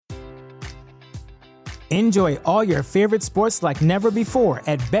Enjoy all your favorite sports like never before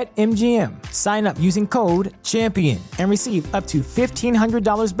at BetMGM. Sign up using code CHAMPION and receive up to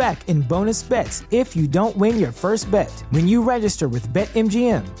 $1,500 back in bonus bets if you don't win your first bet. When you register with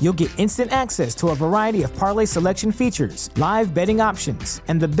BetMGM, you'll get instant access to a variety of parlay selection features, live betting options,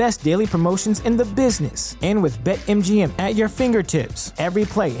 and the best daily promotions in the business. And with BetMGM at your fingertips, every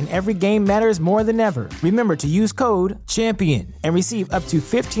play and every game matters more than ever. Remember to use code CHAMPION and receive up to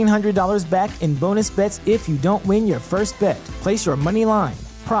 $1,500 back in bonus bets if you don't win your first bet. Place your money line,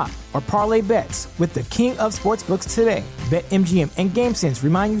 prop, or parlay bets with the king of sportsbooks today. BetMGM and GameSense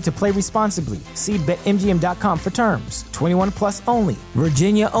remind you to play responsibly. See BetMGM.com for terms. 21 plus only.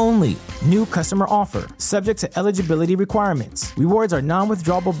 Virginia only. New customer offer. Subject to eligibility requirements. Rewards are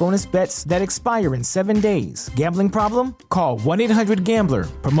non-withdrawable bonus bets that expire in 7 days. Gambling problem? Call 1-800-GAMBLER.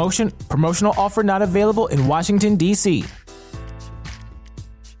 Promotional offer not available in Washington, D.C.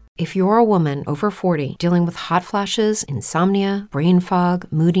 If you're a woman over 40 dealing with hot flashes, insomnia, brain fog,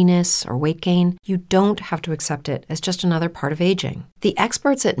 moodiness, or weight gain, you don't have to accept it as just another part of aging. The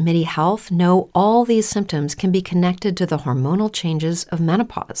experts at MIDI Health know all these symptoms can be connected to the hormonal changes of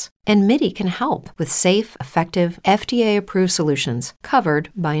menopause. And MIDI can help with safe, effective, FDA-approved solutions covered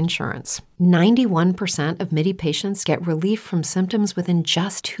by insurance. 91% of MIDI patients get relief from symptoms within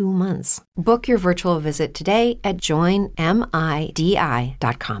just 2 months. Book your virtual visit today at joinmidi.com.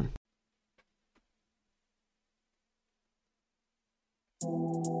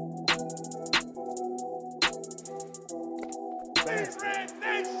 Red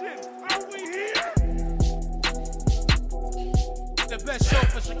Nation, are we here? The best show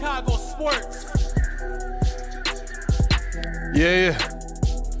for Chicago sports. Yeah.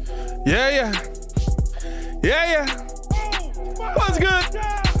 What's good?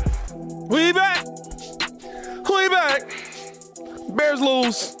 We back. Bears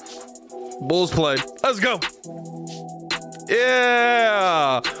lose. Bulls play. Let's go.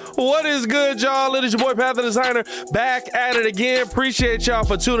 Yeah. What is good, y'all? It is your boy, Pat the Designer, back at it again. Appreciate y'all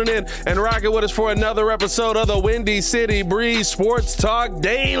for tuning in and rocking with us for another episode of the Windy City Breeze Sports Talk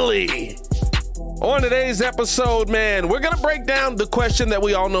Daily. On today's episode, man, we're going to break down the question that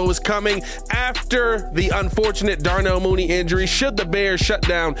we all know is coming after the unfortunate Darnell Mooney injury. Should the Bears shut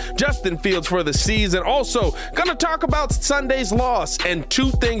down Justin Fields for the season? Also, going to talk about Sunday's loss and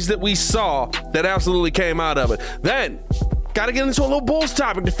 2 things that we saw that absolutely came out of it. Then, got to get into a little Bulls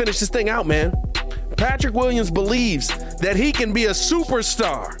topic to finish this thing out, man. Patrick Williams believes that he can be a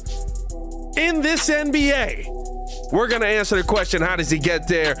superstar in this NBA. We're going to answer the question, how does he get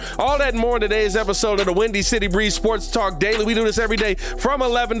there? All that and more in today's episode of the Windy City Breeze Sports Talk Daily. We do this every day from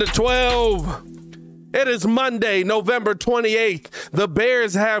 11 to 12. It is Monday, November 28th. The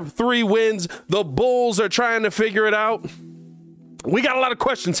Bears have 3 wins. The Bulls are trying to figure it out. We got a lot of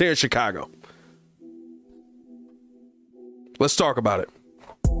questions here in Chicago. Let's talk about it.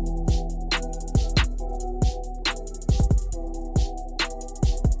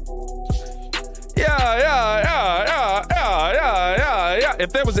 Yeah.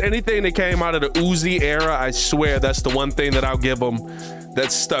 If there was anything that came out of the Uzi era, I swear that's the one thing that I'll give them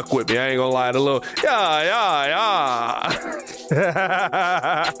that stuck with me. I ain't gonna lie, the little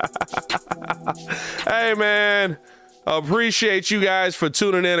Hey, man. Appreciate you guys for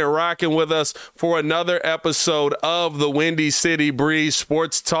tuning in and rocking with us for another episode of the Windy City Breeze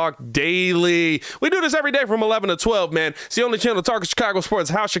Sports Talk Daily. We do this every day from 11 to 12, man. It's the only channel talking Chicago sports,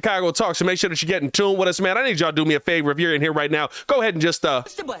 how Chicago talks. So make sure that you get in tune with us, man. I need y'all to do me a favor. If you're in here right now, go ahead and just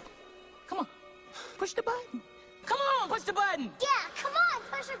Push the button. Come on. Push the button. Come on, push the button. Yeah, come on,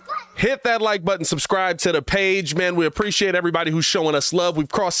 push the button. hit that like button, subscribe to the page, man. We appreciate everybody who's showing us love. We've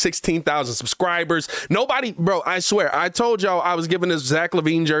crossed 16,000 subscribers. Nobody, bro, I swear, I told y'all I was giving this Zach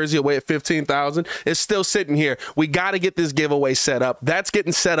LaVine jersey away at 15,000. It's still sitting here. We got to get this giveaway set up. That's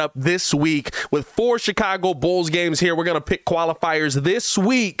getting set up this week with 4 Chicago Bulls games here. We're going to pick qualifiers this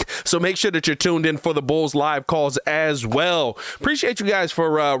week, so make sure that you're tuned in for the Bulls live calls as well. Appreciate you guys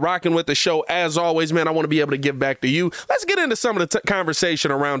for rocking with the show. As always, man, I want to be able to give back to you. Let's get into some of the conversation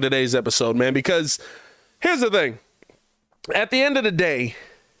around today's episode, man, because here's the thing. At the end of the day,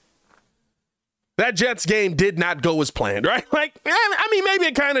 that Jets game did not go as planned, right? Like, I mean, maybe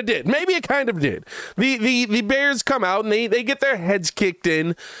it kind of did. Maybe it kind of did. The Bears come out and they get their heads kicked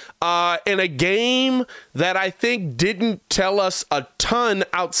in a game that I think didn't tell us a ton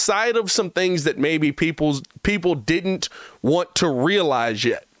outside of some things that maybe people didn't want to realize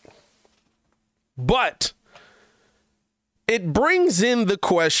yet. But it brings in the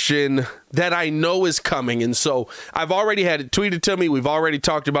question that I know is coming. And so I've already had it tweeted to me. We've already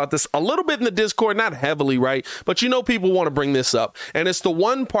talked about this a little bit in the Discord, not heavily, right? But people want to bring this up. And it's the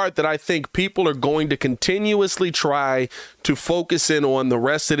one part that I think people are going to continuously try to focus in on the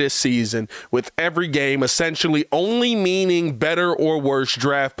rest of this season, with every game essentially only meaning better or worse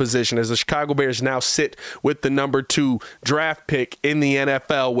draft position, as the Chicago Bears now sit with the number 2 draft pick in the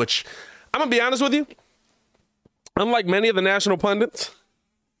NFL, which I'm going to be honest with you. Unlike many of the national pundits,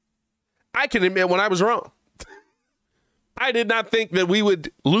 I can admit when I was wrong. I did not think that we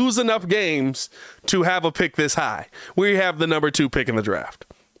would lose enough games to have a pick this high. We have the number 2 pick in the draft.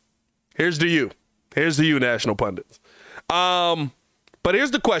 Here's to you. Here's to you, national pundits. But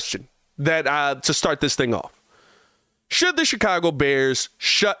here's the question that to start this thing off. Should the Chicago Bears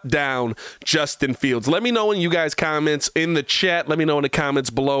shut down Justin Fields? Let me know in you guys' comments in the chat. Let me know in the comments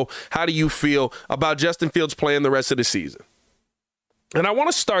below. How do you feel about Justin Fields playing the rest of the season? And I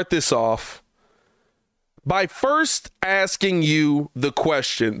want to start this off by first asking you the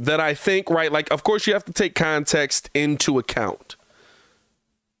question that I think, right, like, of course you have to take context into account.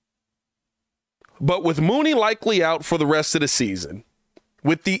 But with Mooney likely out for the rest of the season,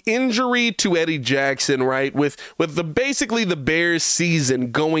 with the injury to Eddie Jackson, right, with basically the Bears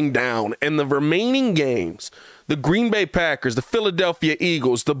season going down and the remaining games, the Green Bay Packers, the Philadelphia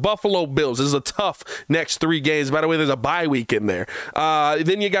Eagles, the Buffalo Bills. This is a tough next 3 games. By the way, there's a bye week in there.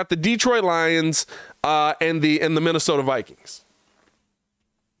 Then you got the Detroit Lions and the Minnesota Vikings.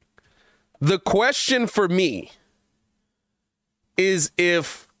 The question for me is,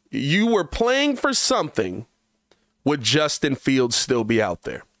 if you were playing for something, would Justin Fields still be out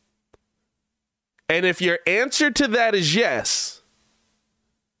there? And if your answer to that is yes,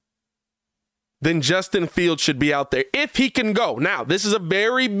 then Justin Fields should be out there if he can go. Now, this is a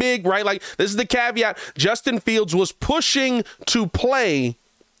very big, right? Like, this is the caveat. Justin Fields was pushing to play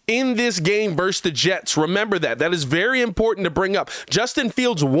in this game versus the Jets. Remember that. That is very important to bring up. Justin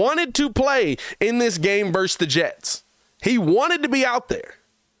Fields wanted to play in this game versus the Jets. He wanted to be out there.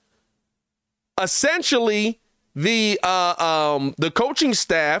 Essentially, the coaching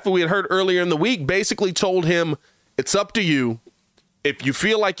staff, we had heard earlier in the week, basically told him, it's up to you. If you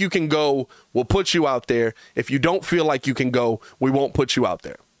feel like you can go, we'll put you out there. If you don't feel like you can go, we won't put you out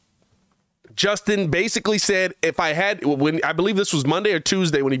there. Justin basically said, I believe this was Monday or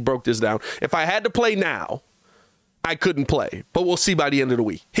Tuesday when he broke this down, if I had to play now, I couldn't play, but we'll see by the end of the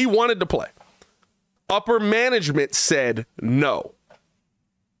week. He wanted to play. Upper management said no.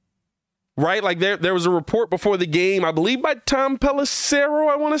 Right? Like there was a report before the game, I believe by Tom Pelissero,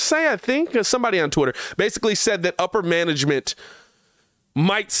 I think, somebody on Twitter basically said that upper management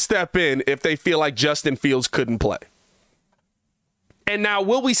might step in if they feel like Justin Fields couldn't play. And now,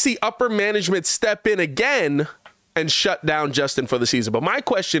 will we see upper management step in again and shut down Justin for the season? But my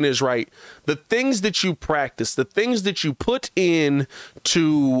question is, right, the things that you practice, the things that you put in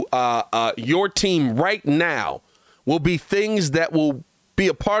to your team right now will be things that will be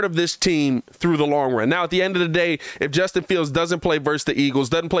a part of this team through the long run. Now, at the end of the day, if Justin Fields doesn't play versus the Eagles,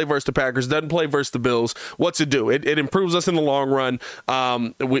 doesn't play versus the Packers, doesn't play versus the Bills, what's it do? It improves us in the long run.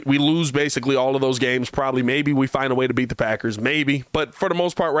 We lose basically all of those games. Probably, maybe we find a way to beat the Packers, maybe. But for the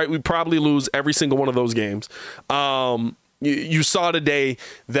most part, right, we probably lose every single one of those games. You saw today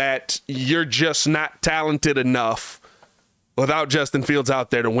that you're just not talented enough without Justin Fields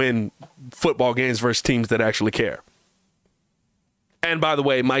out there to win football games versus teams that actually care. And by the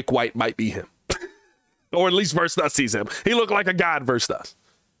way, Mike White might be him. Or at least versus us sees him. He looked like a god versus us.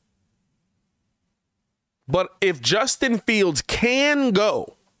 But if Justin Fields can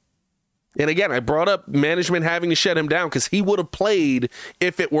go, and again, I brought up management having to shut him down because he would have played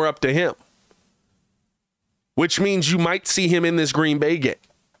if it were up to him. Which means you might see him in this Green Bay game.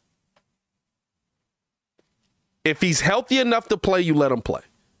 If he's healthy enough to play, you let him play.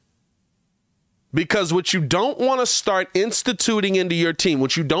 Because what you don't want to start instituting into your team,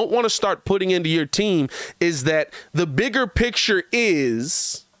 what you don't want to start putting into your team is that the bigger picture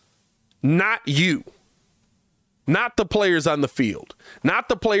is not you, not the players on the field, not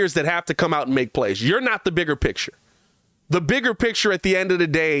the players that have to come out and make plays. You're not the bigger picture. The bigger picture at the end of the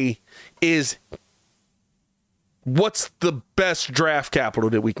day is what's the best draft capital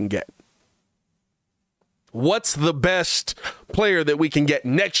that we can get? What's the best player that we can get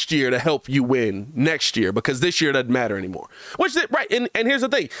next year to help you win next year? Because this year doesn't matter anymore. Right. And here's the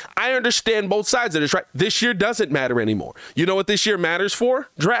thing. I understand both sides of this, right? This year doesn't matter anymore. You know what this year matters for?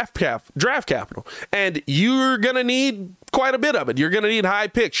 Draft capital. And you're going to need quite a bit of it. You're going to need high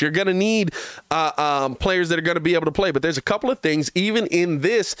picks. You're going to need players that are going to be able to play. But there's a couple of things, even in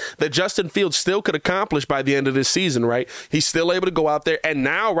this, that Justin Fields still could accomplish by the end of this season, right? He's still able to go out there and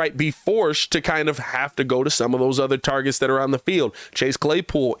now, right, be forced to kind of have to go to some of those other targets that are on the field. Chase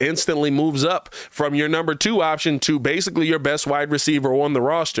Claypool instantly moves up from your number 2 option to basically your best wide receiver on the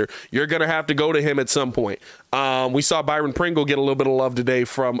roster. You're going to have to go to him at some point. We saw Byron Pringle get a little bit of love today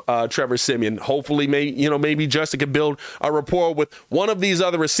from Trevor Siemian. Hopefully, maybe Justin can build a rapport with one of these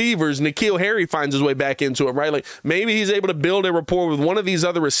other receivers. N'Keal Harry finds his way back into it, right? Like maybe he's able to build a rapport with one of these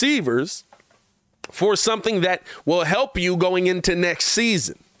other receivers for something that will help you going into next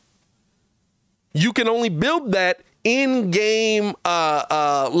season. You can only build that in-game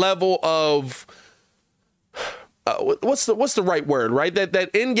level of what's the right word, right? That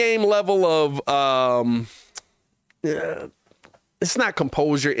in-game level of it's not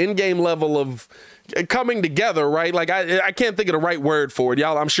composure, in-game level of coming together, right? Like I can't think of the right word for it,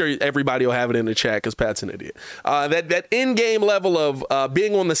 y'all. I'm sure everybody will have it in the chat because Pat's an idiot. That in-game level of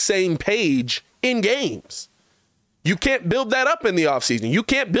being on the same page in games. You can't build that up in the offseason. You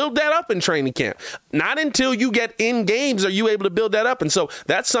can't build that up in training camp. Not until you get in games are you able to build that up. And so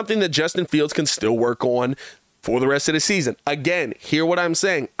that's something that Justin Fields can still work on for the rest of the season. Again, hear what I'm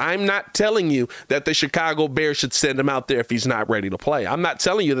saying. I'm not telling you that the Chicago Bears should send him out there if he's not ready to play. I'm not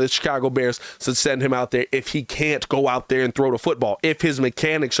telling you that the Chicago Bears should send him out there if he can't go out there and throw the football, if his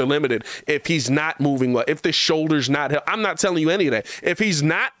mechanics are limited, if he's not moving well, if the shoulder's not healthy. I'm not telling you any of that. If he's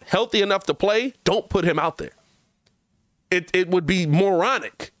not healthy enough to play, don't put him out there. It would be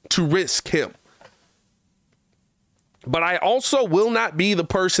moronic to risk him. But I also will not be the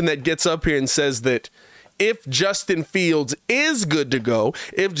person that gets up here and says that if Justin Fields is good to go,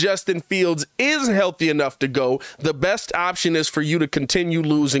 if Justin Fields is healthy enough to go, the best option is for you to continue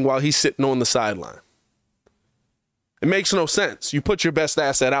losing while he's sitting on the sideline. It makes no sense. You put your best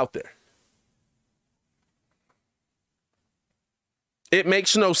asset out there. It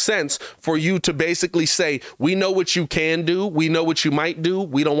makes no sense for you to basically say, we know what you can do, we know what you might do,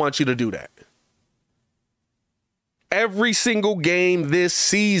 we don't want you to do that. Every single game this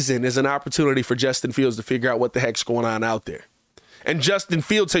season is an opportunity for Justin Fields to figure out what the heck's going on out there. And Justin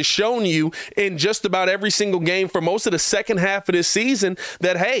Fields has shown you in just about every single game for most of the second half of this season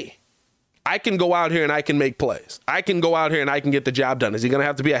that, hey, I can go out here and I can make plays. I can go out here and I can get the job done. Is he going to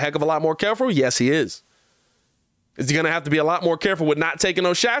have to be a heck of a lot more careful? Yes, he is. Is he going to have to be a lot more careful with not taking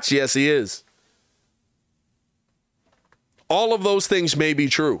those shots? Yes, he is. All of those things may be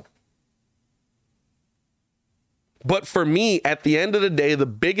true. But for me, at the end of the day, the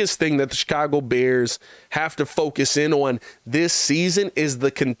biggest thing that the Chicago Bears have to focus in on this season is the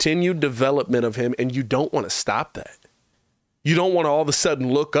continued development of him, and you don't want to stop that. You don't want to all of a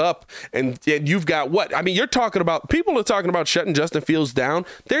sudden look up and you've got what? I mean, people are talking about shutting Justin Fields down.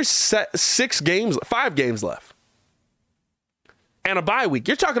 There's 5 games left. And a bye week.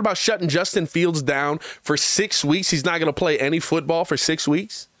 You're talking about shutting Justin Fields down for 6 weeks. He's not going to play any football for 6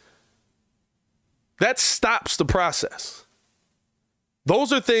 weeks. That stops the process.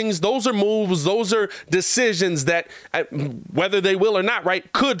 Those are things, those are moves, those are decisions that, whether they will or not,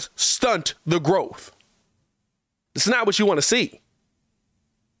 right, could stunt the growth. It's not what you want to see.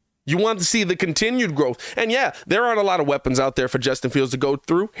 You want to see the continued growth. And yeah, there aren't a lot of weapons out there for Justin Fields to go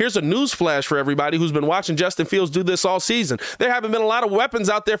through. Here's a news flash for everybody who's been watching Justin Fields do this all season. There haven't been a lot of weapons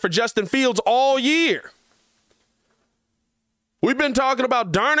out there for Justin Fields all year. We've been talking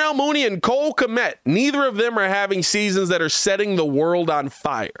about Darnell Mooney and Cole Kmet. Neither of them are having seasons that are setting the world on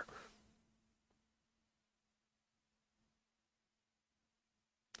fire.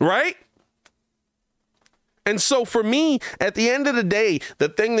 Right? And so for me, at the end of the day, the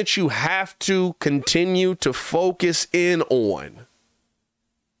thing that you have to continue to focus in on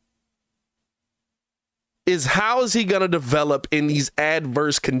is how is he going to develop in these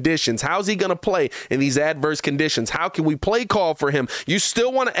adverse conditions? How is he going to play in these adverse conditions? How can we play call for him? You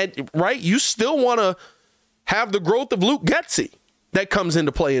still want to, right? You still want to have the growth of Luke Getsy that comes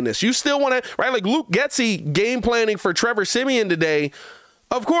into play in this. You still want to, right? Like Luke Getsy game planning for Trevor Siemian today.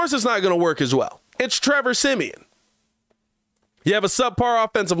 Of course, it's not going to work as well. It's Trevor Siemian. You have a subpar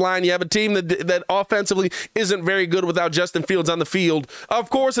offensive line. You have a team that offensively isn't very good without Justin Fields on the field. Of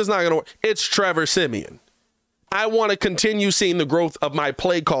course, it's not going to work. It's Trevor Siemian. I want to continue seeing the growth of my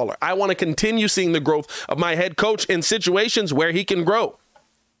play caller. I want to continue seeing the growth of my head coach in situations where he can grow.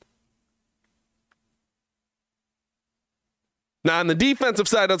 Now, on the defensive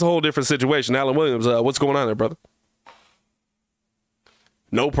side, that's a whole different situation. Alan Williams, what's going on there, brother?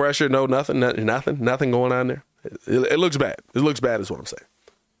 No pressure, no nothing going on there. It looks bad. It looks bad is what I'm saying.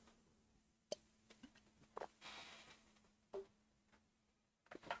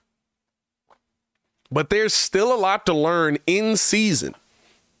 But there's still a lot to learn in season.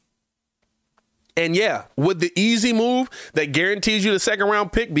 And yeah, would the easy move that guarantees you the second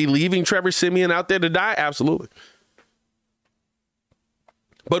round pick be leaving Trevor Siemian out there to die? Absolutely.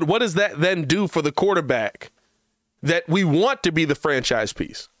 But what does that then do for the quarterback that we want to be the franchise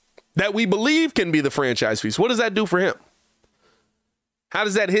piece, that we believe can be the franchise piece? What does that do for him? How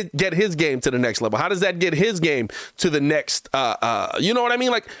does that get his game to the next level? How does that get his game to the next, you know what I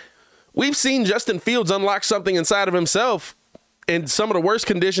mean? Like, we've seen Justin Fields unlock something inside of himself in some of the worst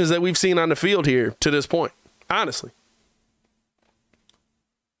conditions that we've seen on the field here to this point, honestly.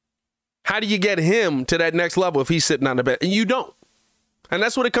 How do you get him to that next level if he's sitting on the bench? And you don't. And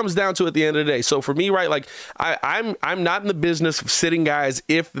that's what it comes down to at the end of the day. So for me, right, like I'm not in the business of sitting guys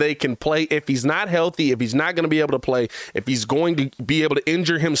if they can play. If he's not healthy, if he's not going to be able to play, if he's going to be able to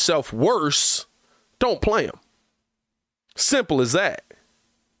injure himself worse, don't play him. Simple as that.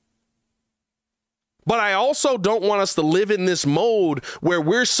 But I also don't want us to live in this mode where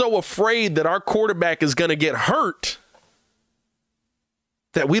we're so afraid that our quarterback is going to get hurt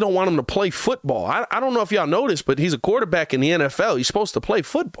that we don't want him to play football. I don't know if y'all noticed, but he's a quarterback in the NFL. He's supposed to play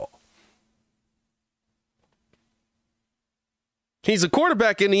football. He's a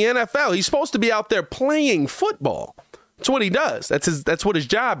quarterback in the NFL. He's supposed to be out there playing football. That's what he does. That's what his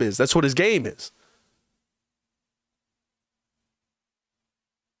job is. That's what his game is.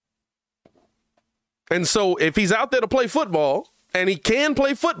 And so if he's out there to play football, and he can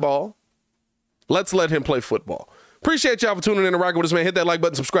play football, let's let him play football. Appreciate y'all for tuning in and rocking with us, man. Hit that like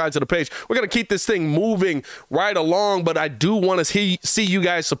button, subscribe to the page. We're going to keep this thing moving right along, but I do want to see you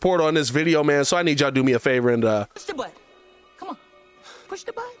guys support on this video, man. So I need y'all to do me a favor and Push the button. Come on. Push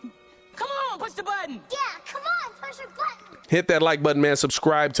the button. Come on, push the button. Yeah, come on, push the button. hit that like button, man.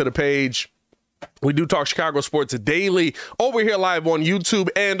 Subscribe to the page. We do talk Chicago sports daily over here live on YouTube,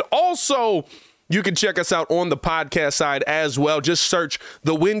 and also you can check us out on the podcast side as well. Just search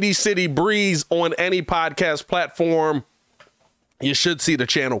the Windy City Breeze on any podcast platform. You should see the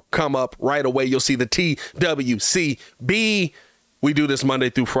channel come up right away. You'll see the TWCB. We do this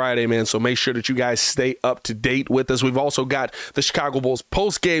Monday through Friday, man, so make sure that you guys stay up to date with us. We've also got the Chicago Bulls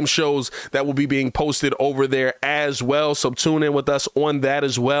post-game shows that will be being posted over there as well, so tune in with us on that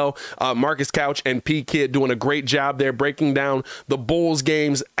as well. Marcus Couch and P-Kid doing a great job there breaking down the Bulls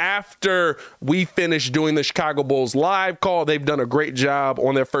games after we finish doing the Chicago Bulls live call. They've done a great job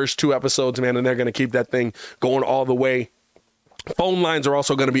on their first 2 episodes, man, and they're going to keep that thing going all the way. Phone lines are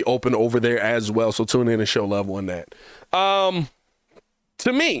also going to be open over there as well, so tune in and show love on that.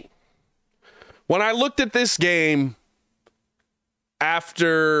 To me, when I looked at this game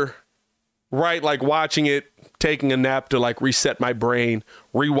after, right, like watching it, taking a nap to like reset my brain,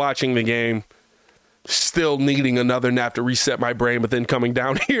 rewatching the game, still needing another nap to reset my brain, but then coming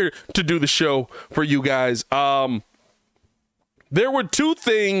down here to do the show for you guys. There were 2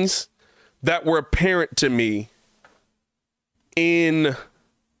 things that were apparent to me in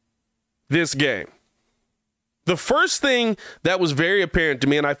this game. The first thing that was very apparent to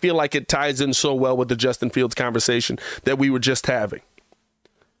me, and I feel like it ties in so well with the Justin Fields conversation that we were just having,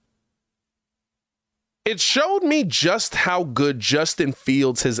 it showed me just how good Justin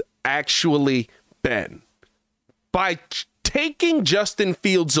Fields has actually been. By taking Justin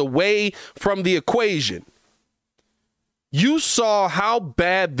Fields away from the equation, you saw how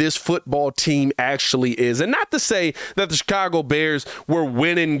bad this football team actually is. And not to say that the Chicago Bears were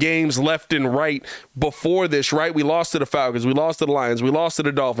winning games left and right before this, right? We lost to the Falcons. We lost to the Lions. We lost to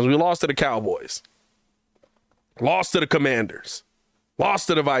the Dolphins. We lost to the Cowboys. Lost to the Commanders. Lost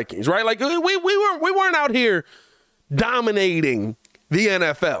to the Vikings, right? Like we weren't out here dominating the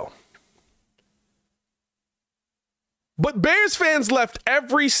NFL. But Bears fans left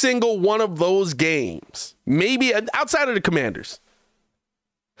every single one of those games, maybe outside of the Commanders,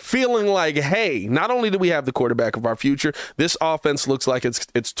 feeling like, hey, not only do we have the quarterback of our future, this offense looks like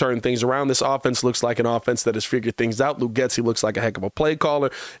it's turned things around. This offense looks like an offense that has figured things out. Luke Getsy looks like a heck of a play caller.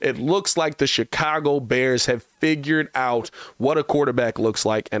 It looks like the Chicago Bears have figured out what a quarterback looks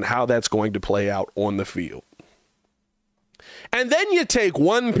like and how that's going to play out on the field. And then you take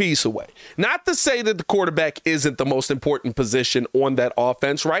one piece away. Not to say that the quarterback isn't the most important position on that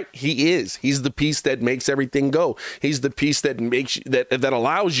offense, right? He is. He's the piece that makes everything go. He's the piece that makes that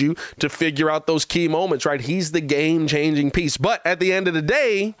allows you to figure out those key moments, right? He's the game-changing piece. But at the end of the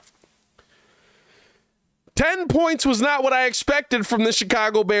day, 10 points was not what I expected from the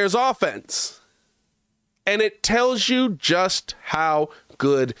Chicago Bears offense. And it tells you just how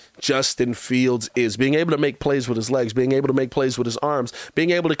good Justin Fields is. Being able to make plays with his legs, being able to make plays with his arms,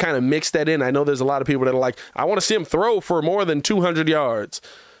 being able to kind of mix that in. I know there's a lot of people that are like, I want to see him throw for more than 200 yards.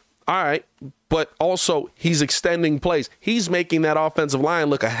 All right, but also he's extending plays. He's making that offensive line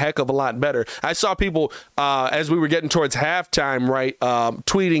look a heck of a lot better. I saw people, as we were getting towards halftime, right,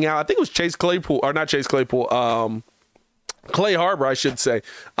 tweeting out, I think it was Clay Harbor, I should say,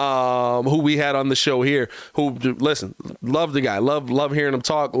 who we had on the show here, who, listen, love the guy, love hearing him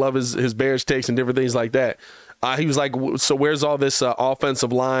talk, love his Bears takes and different things like that. He was like, so where's all this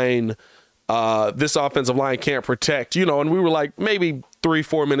offensive line? This offensive line can't protect, and we were like, maybe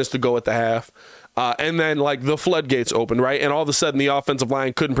 3-4 minutes to go at the half. And then, like, the floodgates opened, right? And all of a sudden, the offensive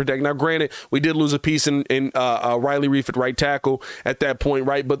line couldn't protect. Now, granted, we did lose a piece in Riley Reiff at right tackle at that point,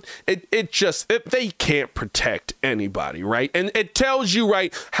 right? But they can't protect anybody, right? And it tells you,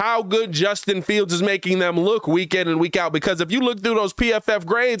 right, how good Justin Fields is making them look week in and week out. Because if you look through those PFF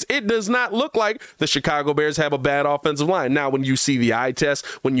grades, it does not look like the Chicago Bears have a bad offensive line. Now, when you see the eye test,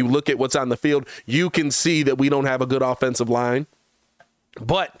 when you look at what's on the field, you can see that we don't have a good offensive line.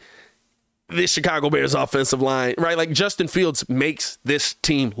 But this Chicago Bears offensive line, right? Like, Justin Fields makes this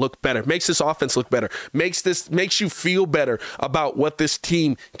team look better, makes this offense look better, makes you feel better about what this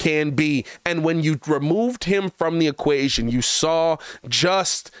team can be. And when you removed him from the equation, you saw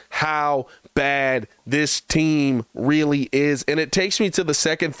just how bad this team really is. And it takes me to the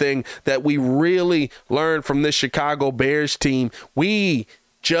second thing that we really learned from this Chicago Bears team. We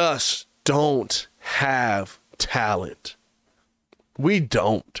just don't have talent. We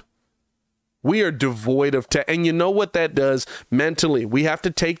don't. We are devoid of talent. And you know what that does mentally? We have to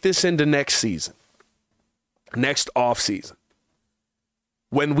take this into next season, next offseason.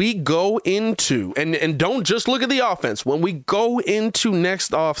 When we go into, and don't just look at the offense, when we go into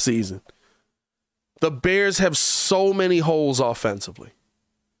next offseason, the Bears have so many holes offensively.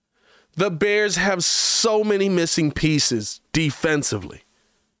 The Bears have so many missing pieces defensively.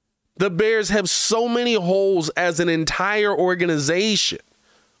 The Bears have so many holes as an entire organization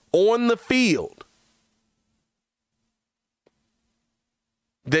on the field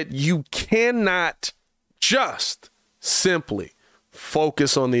that you cannot just simply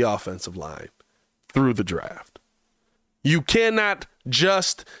focus on the offensive line through the draft. You cannot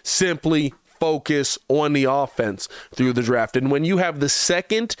just simply focus on the offense through the draft. And when you have the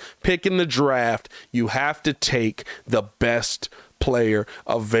second pick in the draft, you have to take the best player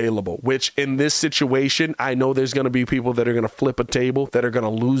available, which in this situation, I know there's going to be people that are going to flip a table, that are going to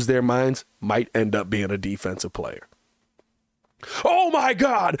lose their minds, might end up being a defensive player. Oh my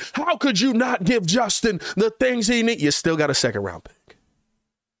God, how could you not give Justin the things he needs? You still got a second round pick.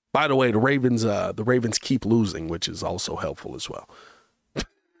 By the way, the Ravens keep losing, which is also helpful as well.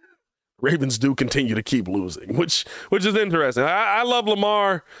 Ravens do continue to keep losing, which is interesting. I love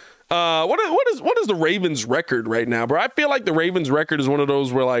Lamar. What is the Ravens record right now, bro? I feel like the Ravens record is one of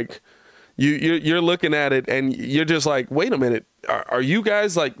those where, like, you're looking at it and you're just like, wait a minute, are you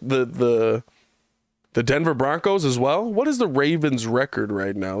guys like the Denver Broncos as well? What is the Ravens record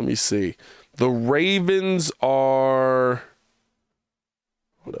right now? Let me see. The Ravens are,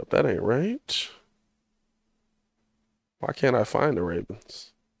 hold up, that ain't right. Why can't I find the Ravens?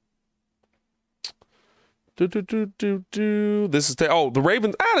 This is the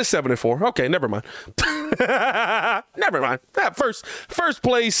Ravens. They're 7-4. Okay, never mind. Never mind. That first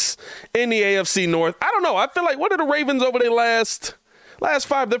place in the AFC North. I don't know. I feel like, what are the Ravens over their last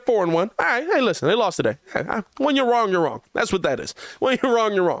 5? They're 4-1. All right. Hey, listen, they lost today. When you're wrong, you're wrong. That's what that is. When you're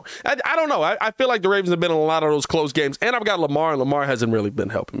wrong, you're wrong. I don't know. I feel like the Ravens have been in a lot of those close games, and I've got Lamar, and Lamar hasn't really been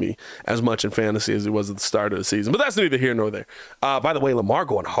helping me as much in fantasy as he was at the start of the season. But that's neither here nor there. By the way, Lamar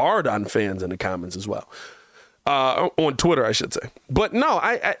going hard on fans in the comments as well. On Twitter, I should say. But no,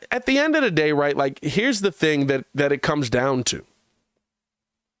 I at the end of the day, right, like, here's the thing that it comes down to.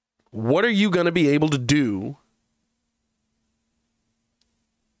 What are you going to be able to do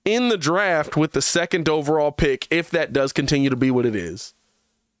in the draft with the second overall pick, if that does continue to be what it is,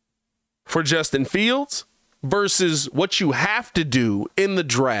 for Justin Fields versus what you have to do in the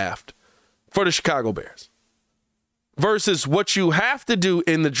draft for the Chicago Bears versus what you have to do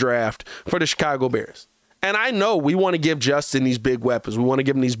in the draft for the Chicago Bears? And I know we want to give Justin these big weapons. We want to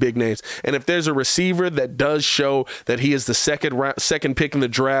give him these big names. And if there's a receiver that does show that he is the second pick in the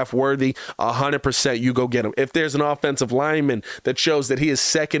draft worthy, 100% you go get him. If there's an offensive lineman that shows that he is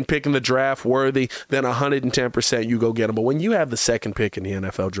second pick in the draft worthy, then 110% you go get him. But when you have the second pick in the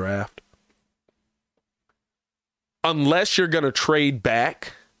NFL draft, unless you're going to trade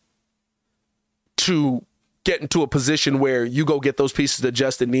back to get into a position where you go get those pieces that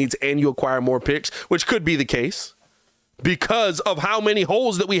Justin needs and you acquire more picks, which could be the case because of how many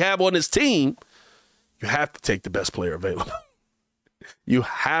holes that we have on this team, you have to take the best player available. You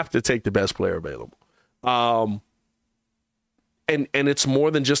have to take the best player available. And it's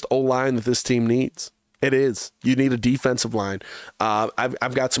more than just O-line that this team needs. It is. You need a defensive line.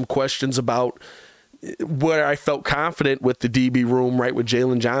 I've got some questions about where I felt confident with the DB room, right, with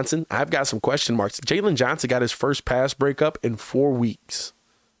Jalen Johnson. I've got some question marks. Jalen Johnson got his first pass breakup in 4 weeks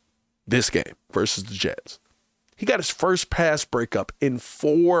this game versus the Jets. He got his first pass breakup in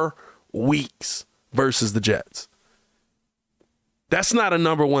 4 weeks versus the Jets. That's not a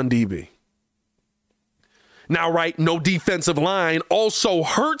number one DB. Now, right, no defensive line also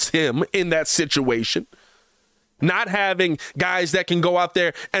hurts him in that situation. Not having guys that can go out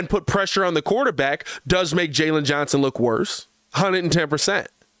there and put pressure on the quarterback does make Jalen Johnson look worse, 110%.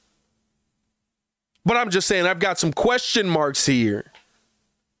 But I'm just saying I've got some question marks here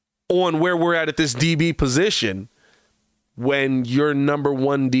on where we're at this DB position when your number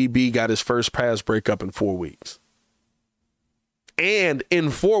one DB got his first pass breakup in 4 weeks. And in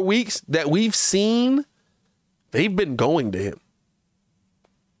 4 weeks that we've seen, they've been going to him.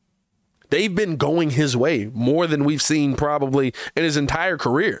 They've been going his way more than we've seen probably in his entire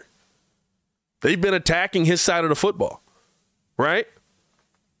career. They've been attacking his side of the football, right?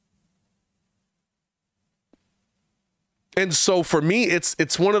 And so for me,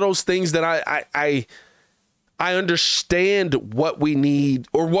 it's one of those things that I understand what we need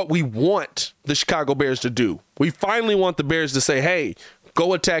or what we want the Chicago Bears to do. We finally want the Bears to say, hey,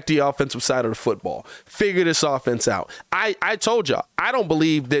 go attack the offensive side of the football. Figure this offense out. I told y'all, I don't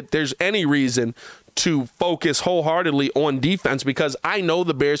believe that there's any reason to focus wholeheartedly on defense because I know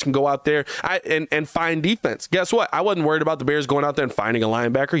the Bears can go out there and find defense. Guess what? I wasn't worried about the Bears going out there and finding a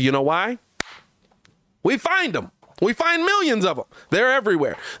linebacker. You know why? We find them. We find millions of them. They're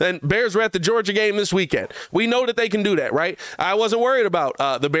everywhere. And Bears were at the Georgia game this weekend. We know that they can do that, right? I wasn't worried about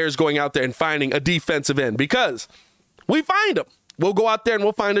the Bears going out there and finding a defensive end because we find them. We'll go out there and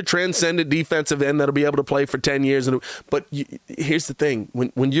we'll find a transcendent defensive end that'll be able to play for 10 years. But here's the thing.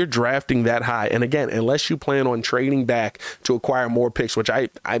 When you're drafting that high, and again, unless you plan on trading back to acquire more picks, which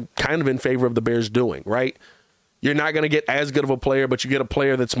I'm kind of in favor of the Bears doing, right? You're not going to get as good of a player, but you get a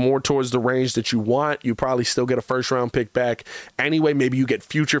player that's more towards the range that you want. You probably still get a first-round pick back. Anyway, maybe you get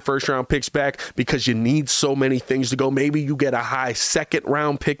future first-round picks back because you need so many things to go. Maybe you get a high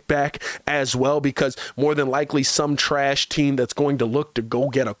second-round pick back as well because more than likely some trash team that's going to look to go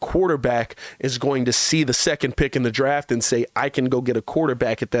get a quarterback is going to see the second pick in the draft and say, I can go get a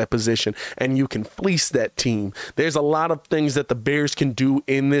quarterback at that position, and you can fleece that team. There's a lot of things that the Bears can do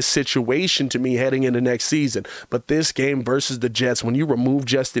in this situation to me heading into next season. But this game versus the Jets, when you remove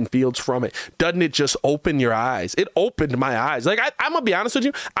Justin Fields from it, doesn't it just open your eyes? It opened my eyes. Like, I'm going to be honest with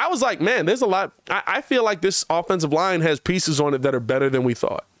you. I was like, man, there's a lot. I feel like this offensive line has pieces on it that are better than we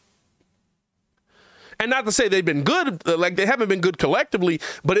thought. And not to say they've been good, like they haven't been good collectively,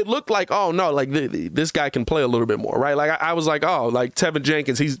 but it looked like, oh, no, like this guy can play a little bit more, right? Like I was like, oh, like Tevin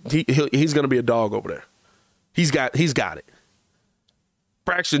Jenkins, he's going to be a dog over there. He's got it.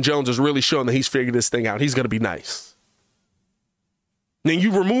 Braxton Jones is really showing that he's figured this thing out. He's going to be nice. Then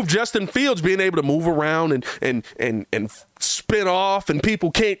you remove Justin Fields being able to move around and spin off, and people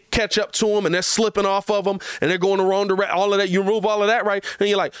can't catch up to him, and they're slipping off of him, and they're going the wrong direction. All of that, you remove all of that, right? And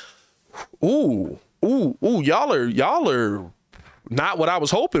you're like, ooh, y'all are not what I was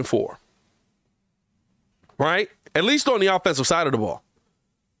hoping for, right? At least on the offensive side of the ball.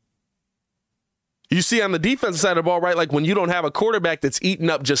 You see on the defensive side of the ball, right, like when you don't have a quarterback that's eating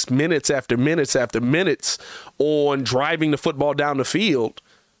up just minutes after minutes after minutes on driving the football down the field,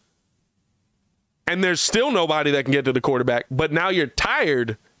 and there's still nobody that can get to the quarterback, but now you're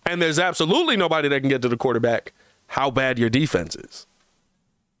tired and there's absolutely nobody that can get to the quarterback, how bad your defense is.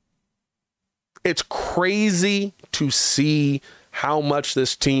 It's crazy to see how much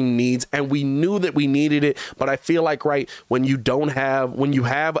this team needs, and we knew that we needed it, but I feel like, right, when you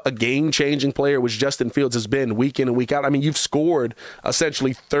have a game-changing player, which Justin Fields has been week in and week out, I mean, you've scored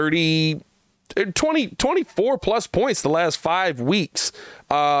essentially 24-plus points the last 5 weeks.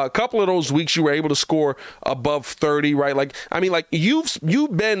 A couple of those weeks you were able to score above 30, right? Like, I mean, like, you've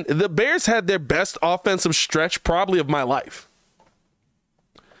been, the Bears had their best offensive stretch probably of my life.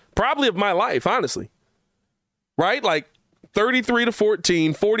 Probably of my life, honestly. Right? Like,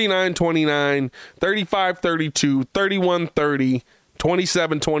 33-14, 49-29, 35-32, 31-30,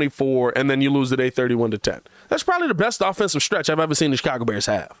 27-24, and then you lose today 31-10. That's probably the best offensive stretch I've ever seen the Chicago Bears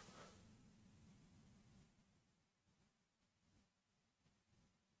have.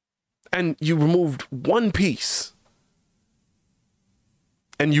 And you removed one piece,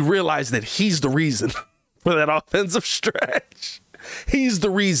 and you realize that he's the reason for that offensive stretch. He's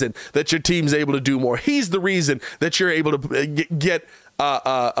the reason that your team's able to do more. He's the reason that you're able to get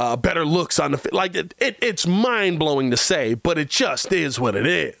better looks on the field. Like it's mind blowing to say, but it just is what it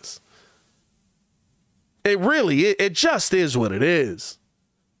is. It just is what it is.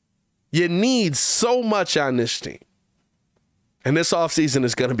 You need so much on this team. And this offseason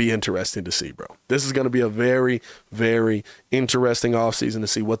is going to be interesting to see, bro. This is going to be a very, very interesting offseason to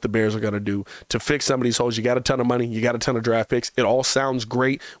see what the Bears are going to do to fix some of these holes. You got a ton of money. You got a ton of draft picks. It all sounds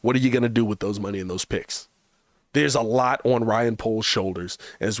great. What are you going to do with those money and those picks? There's a lot on Ryan Poles' shoulders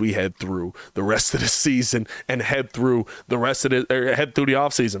as we head through the rest of the season and head through the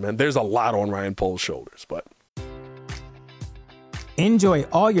offseason, man. There's a lot on Ryan Poles' shoulders, but Enjoy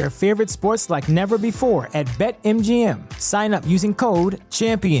all your favorite sports like never before at BetMGM. Sign up using code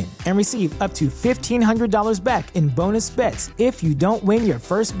CHAMPION and receive up to $1,500 back in bonus bets if you don't win your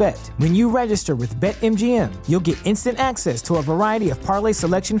first bet. When you register with BetMGM, you'll get instant access to a variety of parlay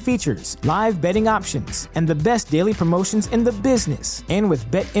selection features, live betting options, and the best daily promotions in the business. And with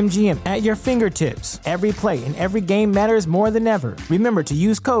BetMGM at your fingertips, every play and every game matters more than ever. Remember to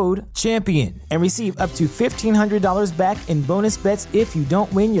use code CHAMPION and receive up to $1,500 back in bonus bets if you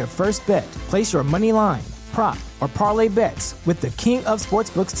don't win your first bet. Place your money line, prop, or parlay bets with the king of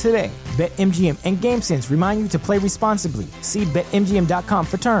sportsbooks today. BetMGM and GameSense remind you to play responsibly. See BetMGM.com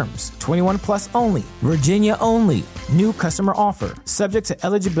for terms. 21 plus only. Virginia only. New customer offer. Subject to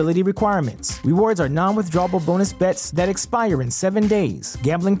eligibility requirements. Rewards are non-withdrawable bonus bets that expire in 7 days.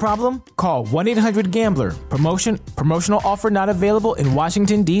 Gambling problem? Call 1-800-GAMBLER. Promotional offer not available in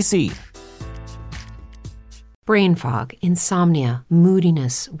Washington, D.C. Brain fog, insomnia,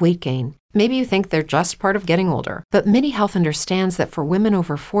 moodiness, weight gain. Maybe you think they're just part of getting older, but MIDI Health understands that for women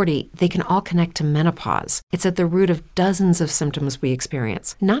over 40, they can all connect to menopause. It's at the root of dozens of symptoms we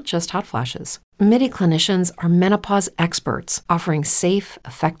experience, not just hot flashes. MIDI clinicians are menopause experts, offering safe,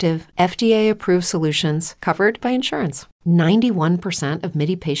 effective, FDA-approved solutions covered by insurance. 91% of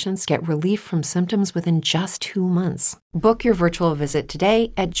MIDI patients get relief from symptoms within just 2 months. Book your virtual visit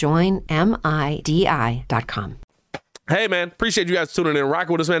today at joinmidi.com. Hey, man, appreciate you guys tuning in and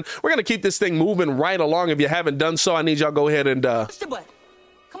rocking with us, man. We're going to keep this thing moving right along. If you haven't done so, I need y'all go ahead and Push the button.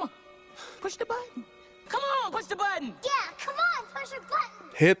 Come on. Push the button. Come on, push the button. Yeah, come on, push your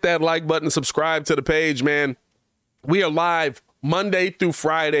button. hit that like button, subscribe to the page, man. We are live Monday through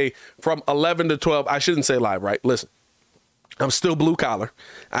Friday from 11 to 12. I shouldn't say live, right? Listen, I'm still blue collar.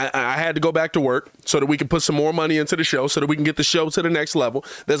 I had to go back to work so that we can put some more money into the show, so that we can get the show to the next level.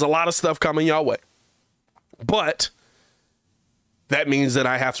 There's a lot of stuff coming y'all way. But that means that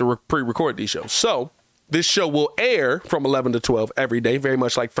I have to pre-record these shows. So this show will air from 11 to 12 every day, very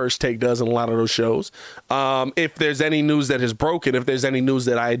much like First Take does in a lot of those shows. If there's any news that is broken, if there's any news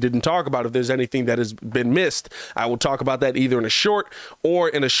that I didn't talk about, if there's anything that has been missed, I will talk about that either in a short or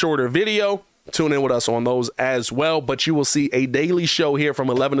in a shorter video. Tune in with us on those as well. But you will see a daily show here from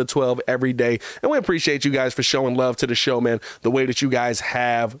 11 to 12 every day. And we appreciate you guys for showing love to the show, man, the way that you guys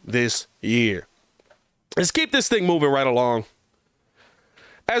have this year. Let's keep this thing moving right along.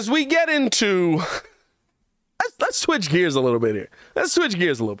 As we get into... Let's switch gears a little bit here. Let's go to the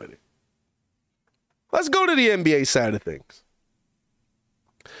NBA side of things.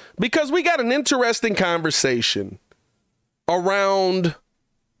 Because we got an interesting conversation around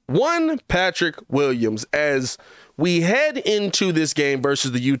one Patrick Williams as we head into this game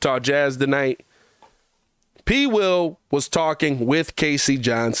versus the Utah Jazz tonight. P. Will was talking with Casey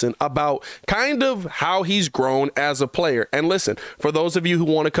Johnson about kind of how he's grown as a player. And listen, for those of you who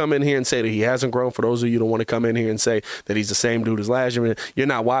want to come in here and say that he hasn't grown, for those of you who don't want to come in here and say that he's the same dude as last year, you're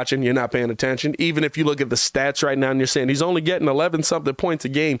not watching, you're not paying attention. Even if you look at the stats right now and you're saying he's only getting 11-something points a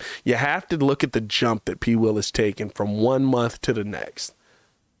game, you have to look at the jump that P. Will has taken from 1 month to the next.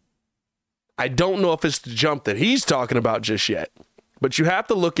 I don't know if it's the jump that he's talking about just yet. But you have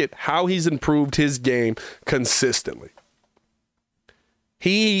to look at how he's improved his game consistently.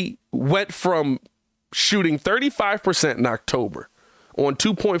 He went from shooting 35% in October on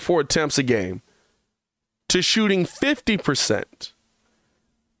 2.4 attempts a game to shooting 50%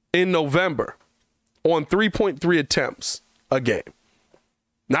 in November on 3.3 attempts a game.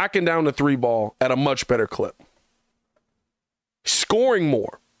 Knocking down the three ball at a much better clip. Scoring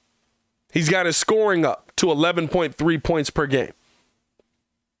more. He's got his scoring up to 11.3 points per game.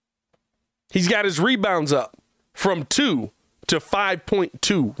 He's got his rebounds up from 2 to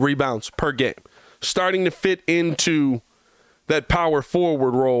 5.2 rebounds per game, starting to fit into that power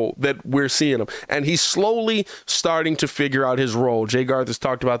forward role that we're seeing him. And he's slowly starting to figure out his role. Jay Garth has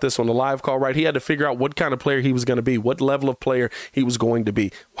talked about this on the live call, right? He had to figure out what kind of player he was going to be, what level of player he was going to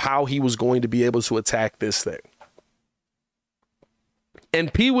be, how he was going to be able to attack this thing.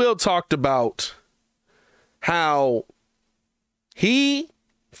 And P. Will talked about how He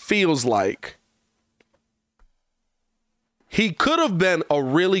feels like he could have been a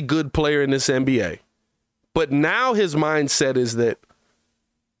really good player in this NBA, but now his mindset is that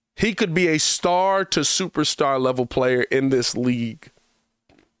he could be a star to superstar level player in this league.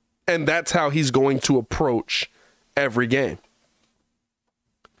 And that's how he's going to approach every game.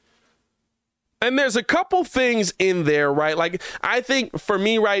 And there's a couple things in there, right? Like, I think for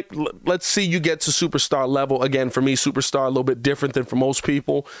me, right, let's see you get to superstar level. Again, for me, superstar a little bit different than for most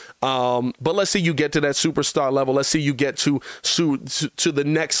people. But let's see you get to that superstar level. Let's see you get to the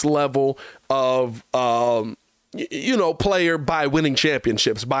next level of, player by winning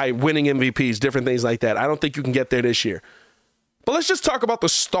championships, by winning MVPs, different things like that. I don't think you can get there this year. But let's just talk about the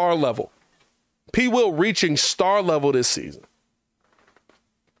star level. P. Will reaching star level this season.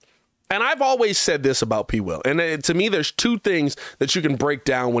 And I've always said this about P. Will. And to me, there's two things that you can break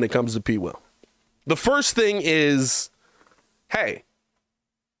down when it comes to P. Will. The first thing is, hey,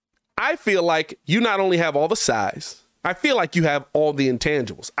 I feel like you not only have all the size, I feel like you have all the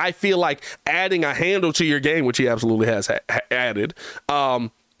intangibles. I feel like adding a handle to your game, which he absolutely has added,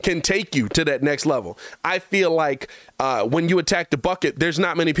 can take you to that next level. I feel like when you attack the bucket, there's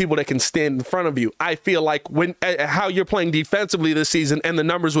not many people that can stand in front of you. I feel like when how you're playing defensively this season, and the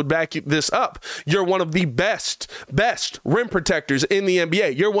numbers would back this up, you're one of the best rim protectors in the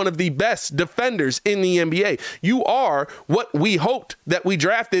NBA. You're one of the best defenders in the NBA. You are what we hoped that we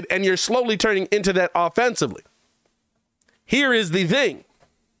drafted, and you're slowly turning into that offensively. Here is the thing.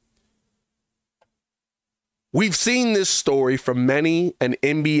 We've seen this story from many an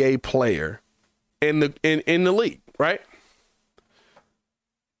NBA player in the league, right?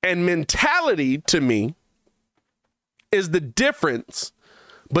 And mentality, to me, is the difference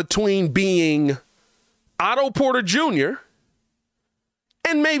between being Otto Porter Jr.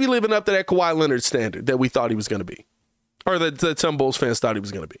 and maybe living up to that Kawhi Leonard standard that we thought he was going to be, or that some Bulls fans thought he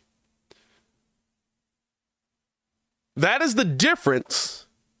was going to be. That is the difference.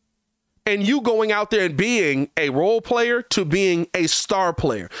 And you going out there and being a role player to being a star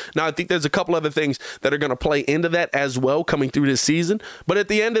player. Now, I think there's a couple other things that are going to play into that as well coming through this season. But at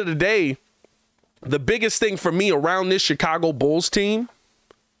the end of the day, the biggest thing for me around this Chicago Bulls team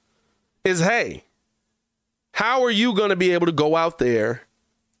is, hey, how are you going to be able to go out there?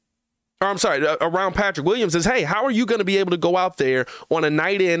 Or I'm sorry, around Patrick Williams is, hey, how are you going to be able to go out there on a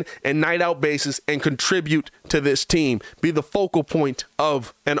night in and night out basis and contribute to this team? Be the focal point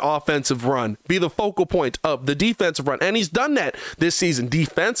of an offensive run. Be the focal point of the defensive run. And he's done that this season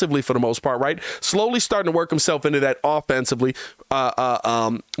defensively for the most part, right? Slowly starting to work himself into that offensively.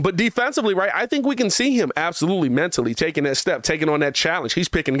 But defensively, right, I think we can see him absolutely mentally taking that step, taking on that challenge. He's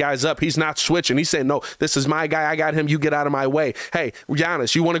picking guys up. He's not switching. He's saying, no, this is my guy. I got him. You get out of my way. Hey,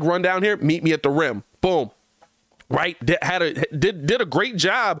 Giannis, you want to run down here? Meet me at the rim. Boom. Right? Did a great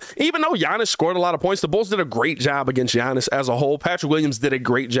job. Even though Giannis scored a lot of points, the Bulls did a great job against Giannis as a whole. Patrick Williams did a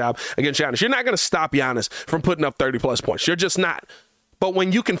great job against Giannis. You're not going to stop Giannis from putting up 30-plus points. You're just not. But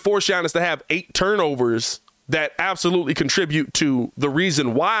when you can force Giannis to have 8 turnovers that absolutely contribute to the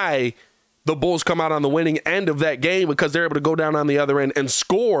reason why the Bulls come out on the winning end of that game, because they're able to go down on the other end and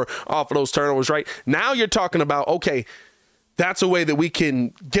score off of those turnovers, right? Now you're talking about, okay, that's a way that we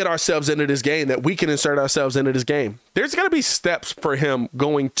can get ourselves into this game, that we can insert ourselves into this game. There's going to be steps for him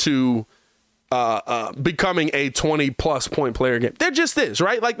going to becoming a 20-plus point player again. There just is,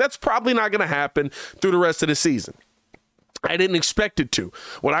 right? Like, that's probably not going to happen through the rest of the season. I didn't expect it to.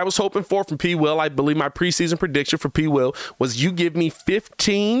 What I was hoping for from P. Will, I believe my preseason prediction for P. Will was you give me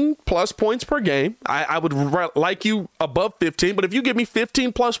 15-plus points per game. I would like you above 15, but if you give me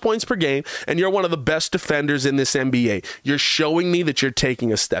 15-plus points per game and you're one of the best defenders in this NBA, you're showing me that you're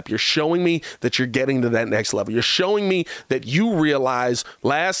taking a step. You're showing me that you're getting to that next level. You're showing me that you realize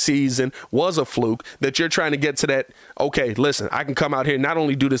last season was a fluke, that you're trying to get to that, okay, listen, I can come out here and not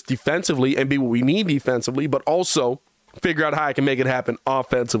only do this defensively and be what we need defensively, but also figure out how I can make it happen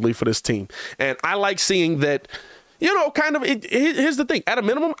offensively for this team. And I like seeing that, here's the thing. At a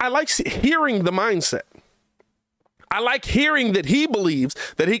minimum, I like hearing the mindset. I like hearing that he believes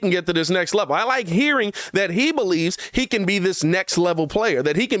that he can get to this next level. I like hearing that he believes he can be this next level player,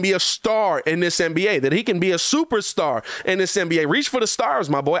 that he can be a star in this NBA, that he can be a superstar in this NBA. Reach for the stars,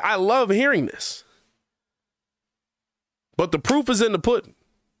 my boy. I love hearing this. But the proof is in the pudding.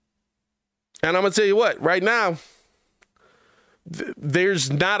 And I'm going to tell you what, right now,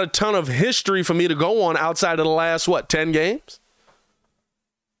 there's not a ton of history for me to go on outside of the last, 10 games?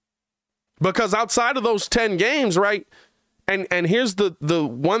 Because outside of those 10 games, right, and here's the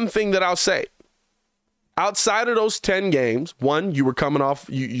one thing that I'll say. outside of those 10 games, one, you were coming off,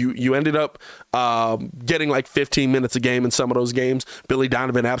 you ended up getting like 15 minutes a game in some of those games. Billy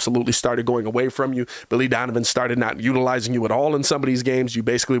Donovan absolutely started going away from you. Billy Donovan started not utilizing you at all in some of these games. You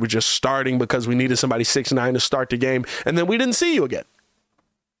basically were just starting because we needed somebody 6'9" to start the game, and then we didn't see you again.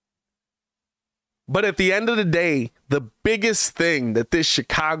 But at the end of the day, the biggest thing that this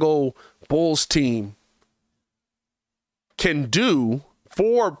Chicago Bulls team can do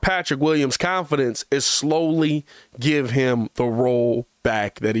for Patrick Williams' confidence is slowly give him the role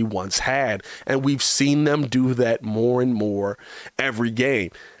back that he once had. And we've seen them do that more and more every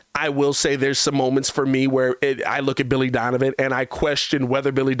game. I will say there's some moments for me where I look at Billy Donovan and I question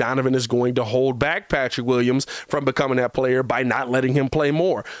whether Billy Donovan is going to hold back Patrick Williams from becoming that player by not letting him play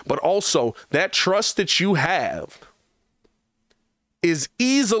more. But also, that trust that you have is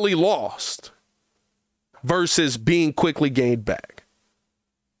easily lost versus being quickly gained back.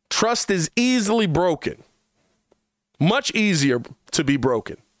 Trust is easily broken. Much easier to be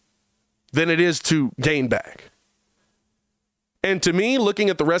broken than it is to gain back. And to me, looking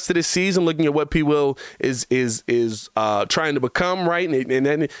at the rest of this season, looking at what P. Will is trying to become, right, and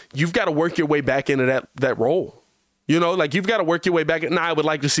then you've got to work your way back into that role. You know, like you've got to work your way back. And I would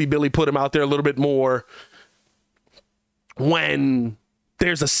like to see Billy put him out there a little bit more when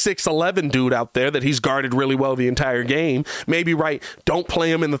there's a 6'11" dude out there that he's guarded really well the entire game. Maybe, right, don't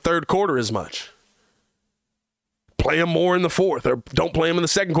play him in the third quarter as much. Play him more in the fourth, or don't play him in the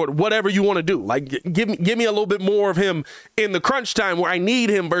second quarter, whatever you want to do. Like, give me a little bit more of him in the crunch time where I need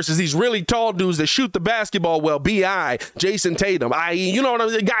him versus these really tall dudes that shoot the basketball well, B.I., Jason Tatum, I.E., you know what I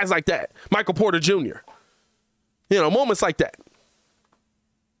mean? Guys like that. Michael Porter Jr. You know, moments like that.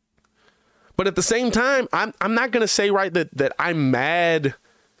 But at the same time, I'm not going to say, right, that I'm mad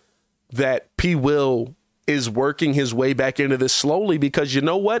that P. Will is working his way back into this slowly, because you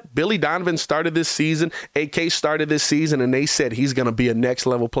know what? Billy Donovan started this season, AK started this season, and they said he's going to be a next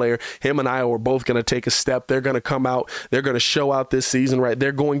level player. Him and I are both going to take a step. They're going to come out. They're going to show out this season, right?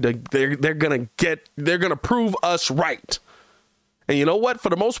 They're going to prove us right. And you know what? For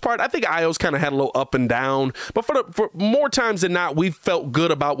the most part, I think Ayo's kind of had a little up and down, but for more times than not, we've felt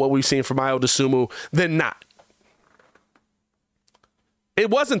good about what we've seen from Ayo Dosunmu than not. It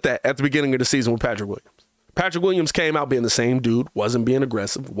wasn't that at the beginning of the season with Patrick Williams. Patrick Williams came out being the same dude, wasn't being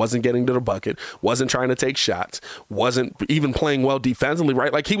aggressive, wasn't getting to the bucket, wasn't trying to take shots, wasn't even playing well defensively,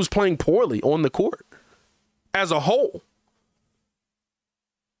 right? Like, he was playing poorly on the court as a whole.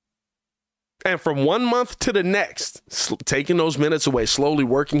 And from 1 month to the next, taking those minutes away, slowly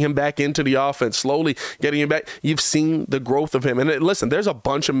working him back into the offense, slowly getting him back, you've seen the growth of him. And listen, there's a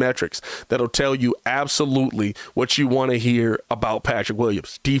bunch of metrics that'll tell you absolutely what you want to hear about Patrick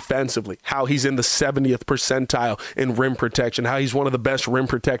Williams. Defensively, how he's in the 70th percentile in rim protection, how he's one of the best rim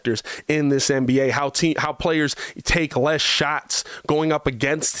protectors in this NBA, how players take less shots going up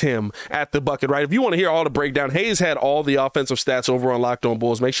against him at the bucket, right? If you want to hear all the breakdown, Hayes had all the offensive stats over on Locked On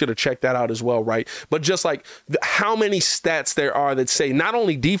Bulls. Make sure to check that out as well. Right, but just like how many stats there are that say not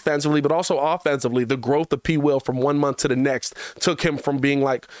only defensively but also offensively, the growth of P. Will from 1 month to the next took him from being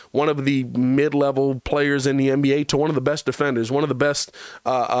like one of the mid-level players in the NBA to one of the best defenders, one of the best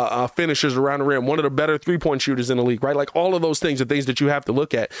finishers around the rim, one of the better three-point shooters in the league, right? Like, all of those things are things that you have to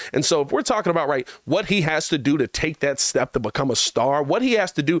look at. And so if we're talking about, right, what he has to do to take that step to become a star, what he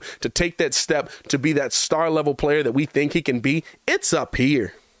has to do to take that step to be that star-level player that we think he can be, it's up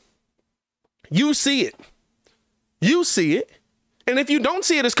here. You see it. You see it. And if you don't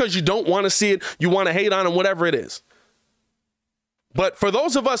see it, it's because you don't want to see it. You want to hate on him, whatever it is. But for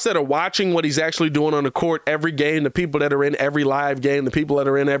those of us that are watching what he's actually doing on the court every game, the people that are in every live game, the people that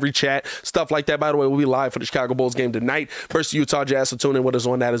are in every chat, stuff like that. By the way, we'll be live for the Chicago Bulls game tonight versus Utah Jazz, so tune in with us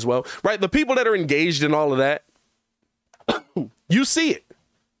on that as well. Right? The people that are engaged in all of that, you see it.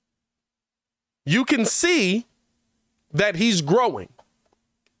 You can see that he's growing.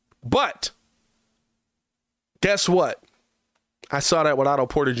 But guess what? I saw that with Otto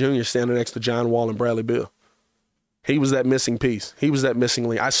Porter Jr. standing next to John Wall and Bradley Beal. He was that missing piece. He was that missing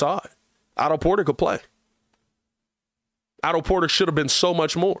link. I saw it. Otto Porter could play. Otto Porter should have been so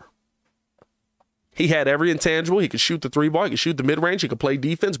much more. He had every intangible. He could shoot the three ball. He could shoot the mid-range. He could play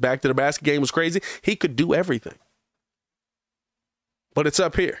defense. Back to the basket game was crazy. He could do everything. But it's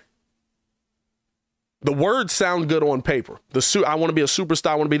up here. The words sound good on paper. I want to be a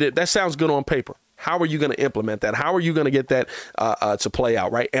superstar. I want to be that sounds good on paper. How are you going to implement that? How are you going to get that to play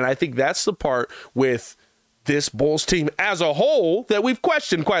out, right? And I think that's the part with this Bulls team as a whole that we've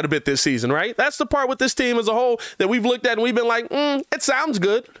questioned quite a bit this season, right? That's the part with this team as a whole that we've looked at and we've been like, it sounds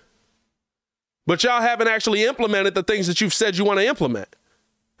good. But y'all haven't actually implemented the things that you've said you want to implement.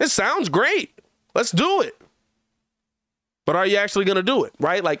 It sounds great. Let's do it. But are you actually going to do it,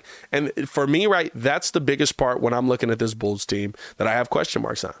 right? Like, and for me, right, that's the biggest part when I'm looking at this Bulls team that I have question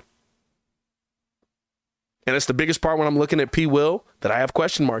marks on. And it's the biggest part when I'm looking at P. Will that I have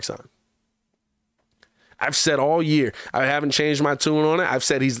question marks on. I've said all year, I haven't changed my tune on it. I've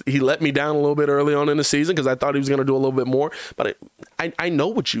said he let me down a little bit early on in the season because I thought he was going to do a little bit more. But I know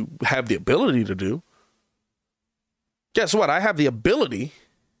what you have the ability to do. Guess what? I have the ability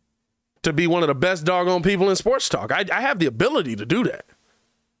to be one of the best doggone people in sports talk. I have the ability to do that.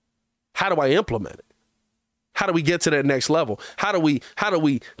 How do I implement it? How do we get to that next level? How do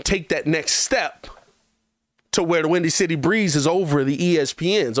we take that next step to where the Windy City Breeze is over the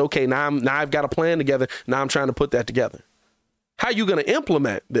ESPNs? Okay, now I've got a plan together. Now I'm trying to put that together. How are you going to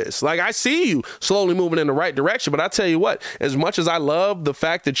implement this? Like, I see you slowly moving in the right direction, but I tell you what, as much as I love the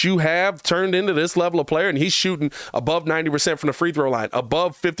fact that you have turned into this level of player and he's shooting above 90% from the free throw line,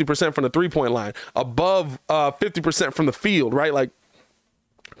 above 50% from the three-point line, above 50% from the field, right? Like,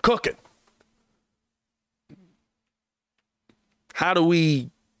 cooking. How do we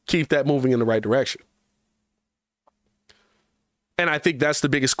keep that moving in the right direction? And I think that's the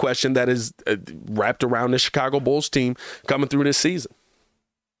biggest question that is wrapped around the Chicago Bulls team coming through this season.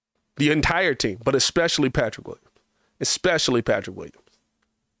 The entire team, but especially Patrick Williams. Especially Patrick Williams.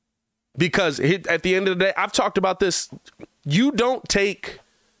 Because at the end of the day, I've talked about this. You don't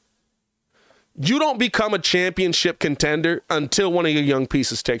become a championship contender until one of your young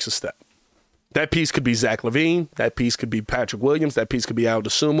pieces takes a step. That piece could be Zach LaVine. That piece could be Patrick Williams. That piece could be Al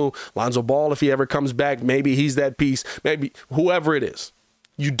DeSumo. Lonzo Ball, if he ever comes back, maybe he's that piece. Maybe whoever it is.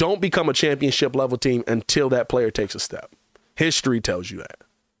 You don't become a championship level team until that player takes a step. History tells you that.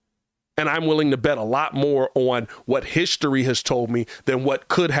 And I'm willing to bet a lot more on what history has told me than what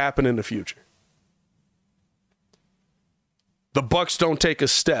could happen in the future. The Bucks don't take a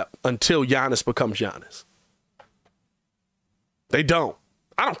step until Giannis becomes Giannis. They don't.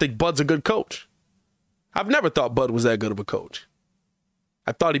 I don't think Bud's a good coach. I've never thought Bud was that good of a coach.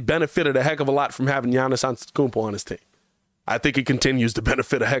 I thought he benefited a heck of a lot from having Giannis Antetokounmpo on his team. I think he continues to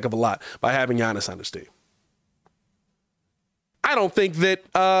benefit a heck of a lot by having Giannis on his team. I don't think that,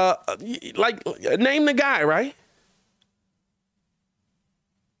 name the guy, right?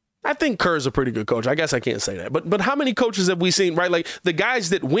 I think Kerr's a pretty good coach. I guess I can't say that. But how many coaches have we seen, right? Like, the guys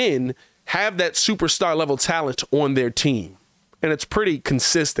that win have that superstar level talent on their team. And it's pretty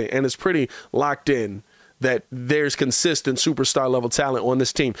consistent and it's pretty locked in that there's consistent superstar level talent on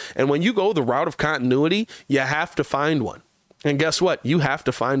this team. And when you go the route of continuity, you have to find one. And guess what? You have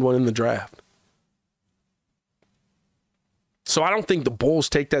to find one in the draft. So I don't think the Bulls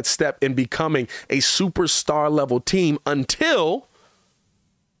take that step in becoming a superstar level team until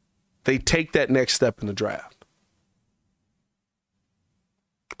they take that next step in the draft.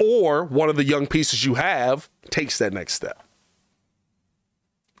 Or one of the young pieces you have takes that next step.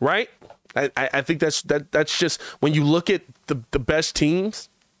 Right? I think that's just when you look at the best teams,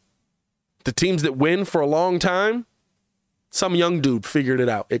 the teams that win for a long time, some young dude figured it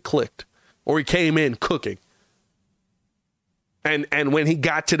out. It clicked. Or he came in cooking. And when he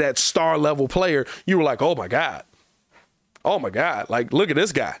got to that star level player, you were like, oh my God. Oh my God. Like, look at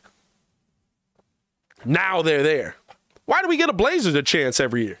this guy. Now they're there. Why do we get a Blazers a chance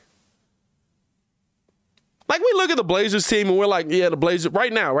every year? Like, we look at the Blazers team and we're like, yeah, the Blazers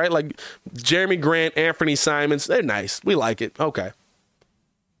right now, right? Like Jeremy Grant, Anthony Simons, they're nice. We like it. Okay.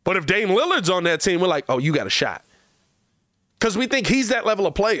 But if Dame Lillard's on that team, we're like, oh, you got a shot. Because we think he's that level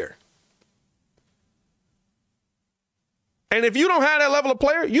of player. And if you don't have that level of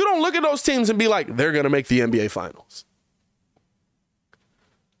player, you don't look at those teams and be like, they're going to make the NBA Finals.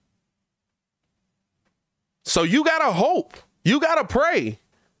 So you got to hope. You got to pray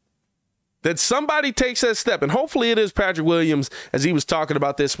that somebody takes that step. And hopefully it is Patrick Williams, as he was talking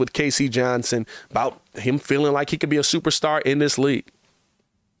about this with KC Johnson, about him feeling like he could be a superstar in this league.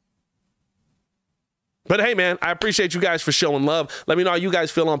 But hey, man, I appreciate you guys for showing love. Let me know how you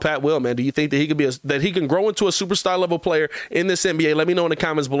guys feel on Pat Will, man. Do you think that he could be that he can grow into a superstar level player in this NBA? Let me know in the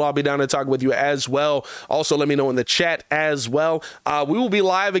comments below. I'll be down there talking with you as well. Also, let me know in the chat as well. We will be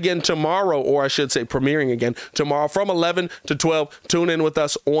live again tomorrow, or I should say premiering again tomorrow from 11 to 12. Tune in with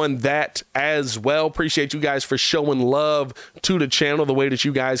us on that as well. Appreciate you guys for showing love to the channel the way that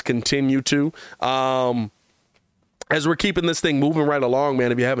you guys continue to. As we're keeping this thing moving right along,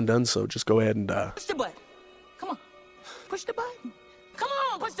 man, if you haven't done so, just go ahead and... Push the button. Come on. Push the button. Come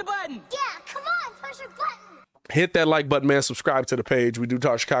on, push the button. Yeah, come on, push the button. Hit that like button, man. Subscribe to the page. We do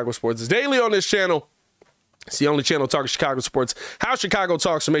talk Chicago sports. It's daily on this channel. It's the only channel talking Chicago sports. How Chicago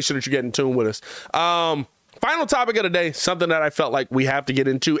talks, so make sure that you get in tune with us. final topic of the day, something that I felt like we have to get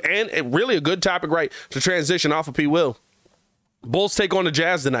into, and really a good topic, right, to transition off of P. Will. Bulls take on the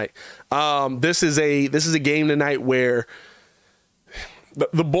Jazz tonight. This is a game tonight where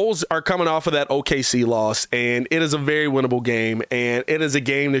the Bulls are coming off of that OKC loss, and it is a very winnable game, and it is a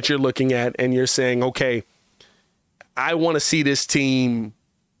game that you're looking at and you're saying, okay, I want to see this team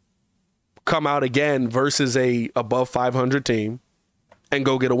come out again versus a above 500 team and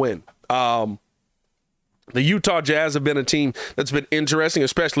go get a win. The Utah Jazz have been a team that's been interesting,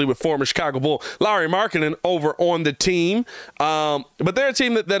 especially with former Chicago Bull Lauri Markkanen over on the team. But they're a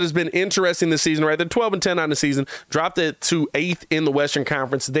team that has been interesting this season, right? They're 12-10 on the season, dropped it to 8th in the Western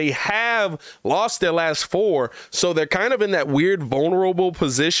Conference. They have lost their last 4, so they're kind of in that weird, vulnerable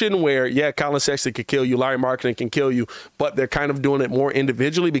position where, yeah, Colin Sexton can kill you, Lauri Markkanen can kill you, but they're kind of doing it more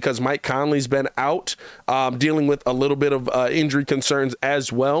individually because Mike Conley's been out, dealing with a little bit of injury concerns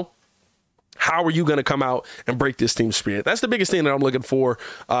as well. How are you going to come out and break this team's spirit? That's the biggest thing that I'm looking for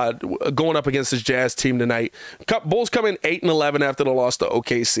going up against this Jazz team tonight. Bulls come in 8-11 after the loss to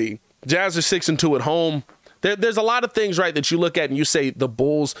OKC. Jazz are 6-2 at home. There's a lot of things, right, that you look at and you say the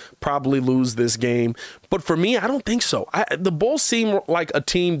Bulls probably lose this game. But for me, I don't think so. The Bulls seem like a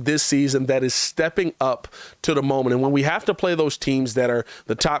team this season that is stepping up to the moment. And when we have to play those teams that are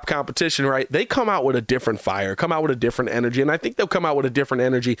the top competition, right, they come out with a different fire, come out with a different energy. And I think they'll come out with a different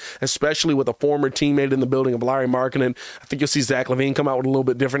energy, especially with a former teammate in the building of Lauri Markkanen. I think you'll see Zach LaVine come out with a little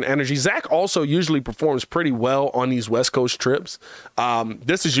bit different energy. Zach also usually performs pretty well on these West Coast trips.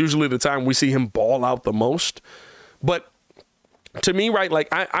 This is usually the time we see him ball out the most. But to me, right, like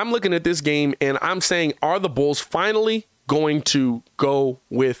I'm looking at this game and I'm saying, are the Bulls finally going to go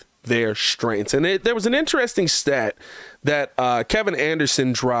with their strengths? And there was an interesting stat that Kevin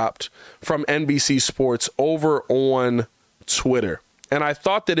Anderson dropped from NBC Sports over on Twitter. And I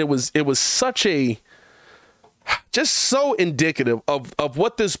thought that it was such a just so indicative of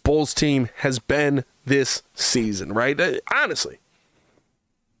what this Bulls team has been this season, right? Honestly.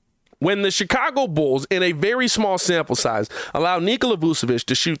 When the Chicago Bulls, in a very small sample size, allow Nikola Vucevic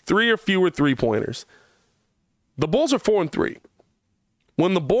to shoot 3 or fewer three-pointers, the Bulls are 4-3.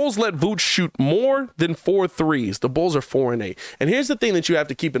 When the Bulls let Vooch shoot more than 4 threes, the Bulls are 4-8. And here's the thing that you have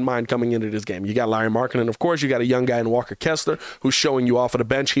to keep in mind coming into this game. You got Lauri Markkanen, of course. You got a young guy in Walker Kessler who's showing you off of the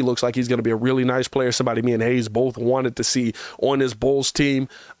bench. He looks like he's going to be a really nice player. Somebody me and Hayes both wanted to see on this Bulls team.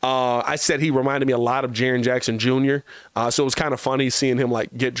 I said he reminded me a lot of Jaren Jackson Jr. So it was kind of funny seeing him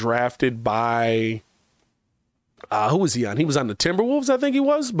like get drafted by... who was he on? He was on the Timberwolves, I think he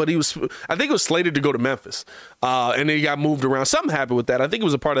was, but I think it was slated to go to Memphis. And then he got moved around. Something happened with that. I think it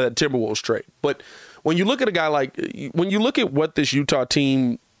was a part of that Timberwolves trade. But when you look at a guy when you look at what this Utah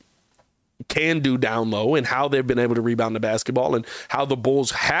team can do down low and how they've been able to rebound the basketball and how the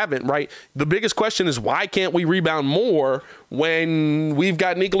Bulls haven't, right? The biggest question is, why can't we rebound more when we've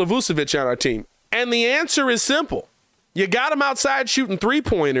got Nikola Vucevic on our team? And the answer is simple. You got him outside shooting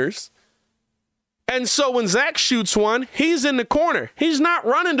three-pointers. And so when Zach shoots one, he's in the corner. He's not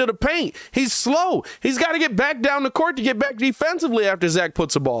running to the paint. He's slow. He's got to get back down the court to get back defensively after Zach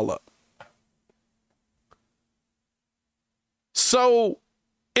puts the ball up. So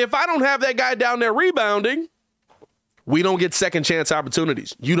if I don't have that guy down there rebounding, we don't get second chance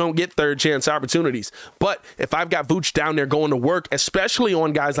opportunities. You don't get third chance opportunities. But if I've got Vooch down there going to work, especially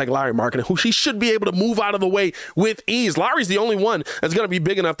on guys like Lauri Markkanen, who he should be able to move out of the way with ease. Lauri's the only one that's going to be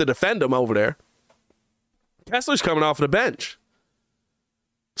big enough to defend him over there. Kessler's coming off the bench.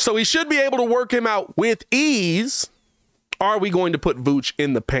 So he should be able to work him out with ease. Are we going to put Vooch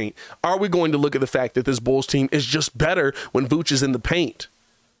in the paint? Are we going to look at the fact that this Bulls team is just better when Vooch is in the paint?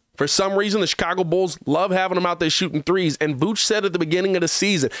 For some reason, the Chicago Bulls love having him out there shooting threes. And Vooch said at the beginning of the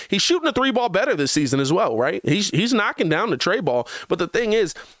season, he's shooting the three ball better this season as well, right? He's knocking down the tray ball. But the thing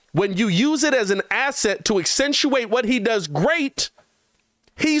is, when you use it as an asset to accentuate what he does great,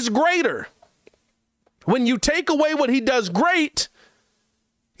 he's greater. When you take away what he does great,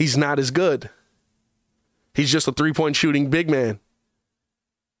 he's not as good. He's just a three-point shooting big man.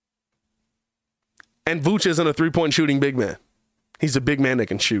 And Vooch isn't a three-point shooting big man. He's a big man that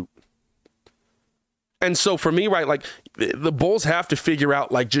can shoot. And so for me, right, like the Bulls have to figure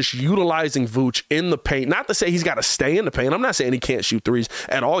out like just utilizing Vooch in the paint. Not to say he's got to stay in the paint. I'm not saying he can't shoot threes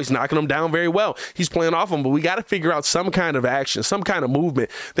at all. He's knocking them down very well. He's playing off them, but we got to figure out some kind of action, some kind of movement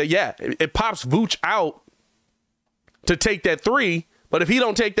that, yeah, it pops Vooch out to take that three. But if he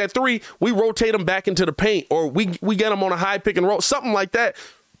don't take that three, we rotate him back into the paint, or we get him on a high pick and roll, something like that.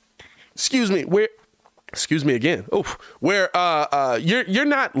 Excuse me again. Oof. Where you're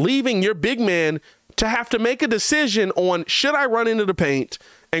not leaving your big man to have to make a decision on, should I run into the paint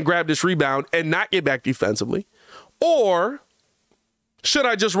and grab this rebound and not get back defensively? Or should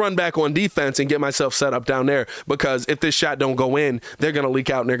I just run back on defense and get myself set up down there? Because if this shot don't go in, they're going to leak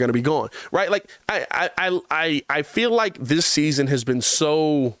out and they're going to be gone, right? Like I feel like this season has been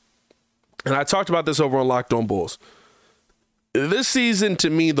so, and I talked about this over on Locked On Bulls. This season, to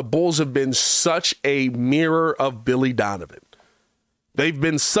me, the Bulls have been such a mirror of Billy Donovan. They've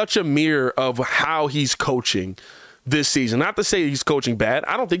been such a mirror of how he's coaching this season. Not to say he's coaching bad.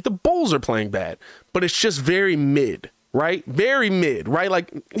 I don't think the Bulls are playing bad, but it's just very mid. Right? Very mid, right?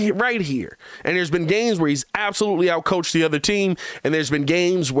 Like right here. And there's been games where he's absolutely outcoached the other team, and there's been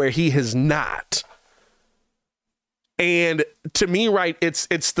games where he has not. And to me, right, it's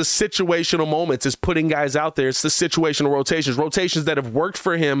the situational moments. It's putting guys out there. It's the situational rotations that have worked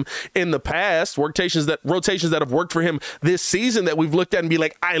for him in the past, rotations that have worked for him this season that we've looked at and be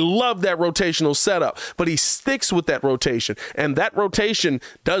like, I love that rotational setup. But he sticks with that rotation, and that rotation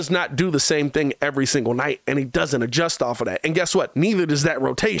does not do the same thing every single night, and he doesn't adjust off of that. And guess what? Neither does that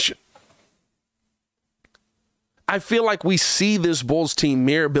rotation. I feel like we see this Bulls team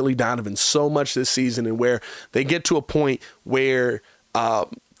mirror Billy Donovan so much this season, and where they get to a point where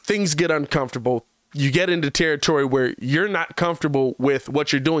things get uncomfortable. You get into territory where you're not comfortable with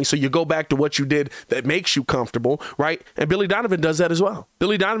what you're doing, so you go back to what you did that makes you comfortable, right? And Billy Donovan does that as well.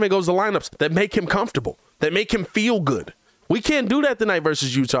 Billy Donovan goes to lineups that make him comfortable, that make him feel good. We can't do that tonight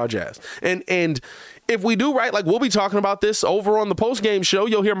versus Utah Jazz. And if we do, right, like we'll be talking about this over on the post-game show.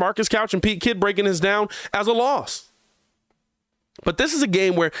 You'll hear Marcus Couch and Pete Kidd breaking this down as a loss. But this is a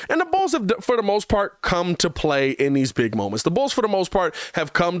game where, and the Bulls have, for the most part, come to play in these big moments. The Bulls, for the most part,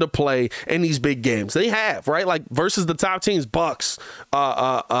 have come to play in these big games. They have, right? Like versus the top teams, Bucks,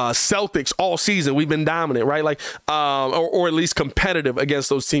 Celtics, all season, we've been dominant, right? Like, or at least competitive against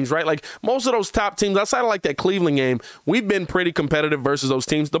those teams, right? Like most of those top teams, outside of like that Cleveland game, we've been pretty competitive versus those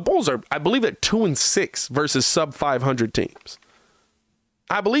teams. The Bulls are, I believe, at 2-6 versus sub 500 teams.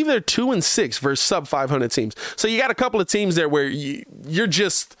 I believe they're 2-6 versus sub 500 teams. So you got a couple of teams there where you're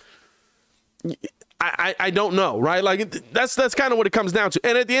just, I don't know, right? Like that's kind of what it comes down to.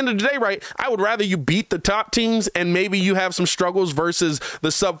 And at the end of the day, right, I would rather you beat the top teams and maybe you have some struggles versus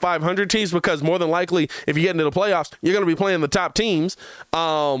the sub 500 teams, because more than likely, if you get into the playoffs, you're going to be playing the top teams.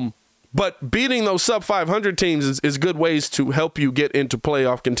 But beating those sub 500 teams is good ways to help you get into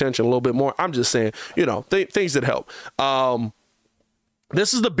playoff contention a little bit more. I'm just saying, things that help.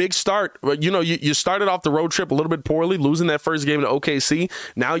 This is the big start. You started off the road trip a little bit poorly, losing that first game to OKC.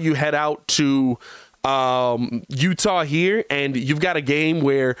 Now you head out to Utah here, and you've got a game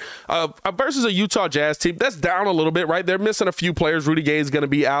where versus a Utah Jazz team that's down a little bit, right? They're missing a few players. Rudy Gay is going to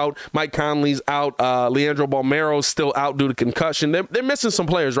be out. Mike Conley's out. Leandro Balmero's still out due to concussion. They're missing some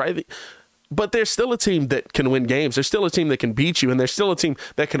players, right? But they're still a team that can win games. They're still a team that can beat you, and they're still a team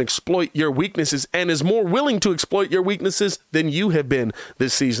that can exploit your weaknesses and is more willing to exploit your weaknesses than you have been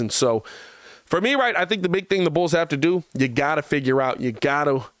this season. So for me, right, I think the big thing the Bulls have to do, you got to figure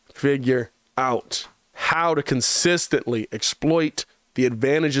out how to consistently exploit the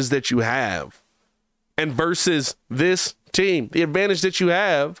advantages that you have. And versus this team, the advantage that you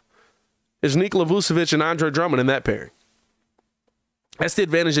have is Nikola Vucevic and Andre Drummond in that pairing. That's the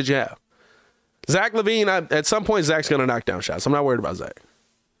advantage that you have. Zach LaVine, at some point, Zach's going to knock down shots. I'm not worried about Zach.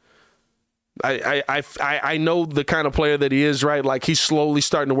 I know the kind of player that he is, right? Like he's slowly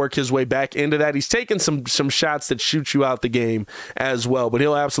starting to work his way back into that. He's taking some shots that shoot you out the game as well, but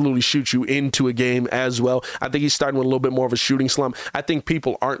he'll absolutely shoot you into a game as well. I think he's starting with a little bit more of a shooting slump. I think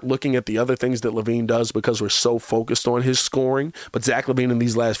people aren't looking at the other things that LaVine does because we're so focused on his scoring. But Zach LaVine in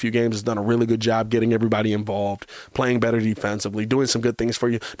these last few games has done a really good job getting everybody involved, playing better defensively, doing some good things for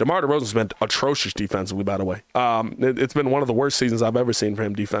you. DeMar DeRozan's been atrocious defensively, by the way. It's been one of the worst seasons I've ever seen for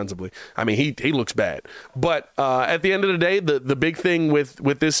him defensively. I mean, he looks bad. But at the end of the day, the big thing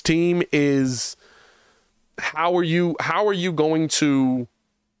with this team is how are you going to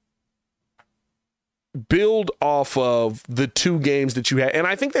build off of the two games that you had? And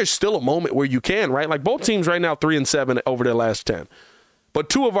I think there's still a moment where you can, right? Like both teams right now 3-7 over their last 10. But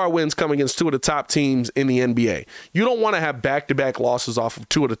two of our wins come against two of the top teams in the NBA. You don't want to have back-to-back losses off of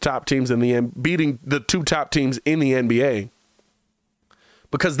two of the top teams beating the two top teams in the NBA.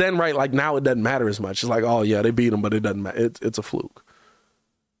 Because then, right, like now it doesn't matter as much. It's like, oh, yeah, they beat them, but it doesn't matter. It's a fluke.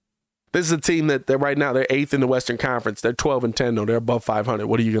 This is a team that right now, they're 8th in the Western Conference. They're 12-10, though. They're above 500.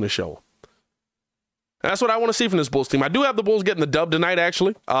 What are you going to show them? That's what I want to see from this Bulls team. I do have the Bulls getting the dub tonight,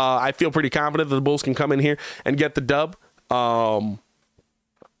 actually. I feel pretty confident that the Bulls can come in here and get the dub. I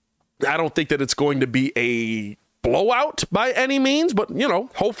don't think that it's going to be blowout by any means, but,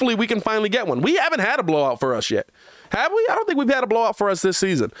 hopefully we can finally get one. We haven't had a blowout for us yet. Have we? I don't think we've had a blowout for us this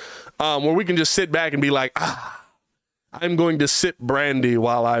season where we can just sit back and be like, I'm going to sip brandy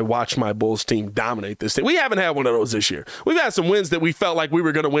while I watch my Bulls team dominate this thing. We haven't had one of those this year. We've had some wins that we felt like we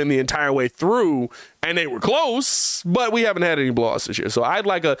were going to win the entire way through, and they were close, but we haven't had any blowouts this year. So I'd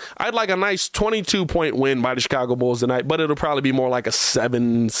like a nice 22-point win by the Chicago Bulls tonight, but it'll probably be more like a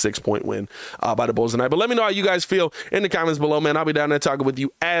 6-point win by the Bulls tonight. But let me know how you guys feel in the comments below, man. I'll be down there talking with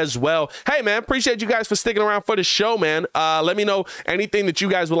you as well. Hey, man, appreciate you guys for sticking around for the show, man. Let me know anything that you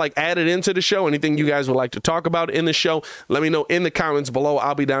guys would like added into the show, anything you guys would like to talk about in the show. Let me know in the comments below.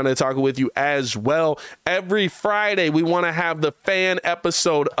 I'll be down there talking with you as well. Every Friday, we want to have the fan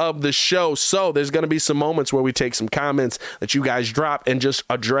episode of the show. So there's going to be some moments where we take some comments that you guys drop and just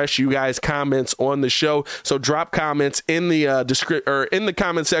address you guys' comments on the show. So drop comments in the in the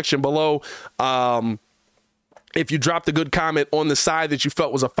comment section below. If you dropped a good comment on the side that you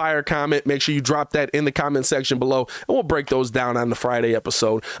felt was a fire comment, make sure you drop that in the comment section below, and we'll break those down on the Friday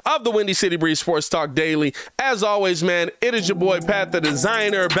episode of the Windy City Breeze Sports Talk Daily. As always, man, it is your boy, Pat the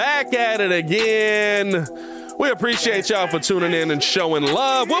Designer, back at it again. We appreciate y'all for tuning in and showing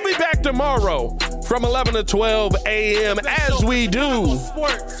love. We'll be back tomorrow from 11 to 12 a.m. as we do.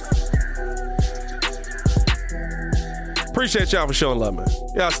 Appreciate y'all for showing love, man.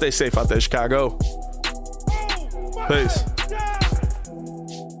 Y'all stay safe out there, Chicago. Peace.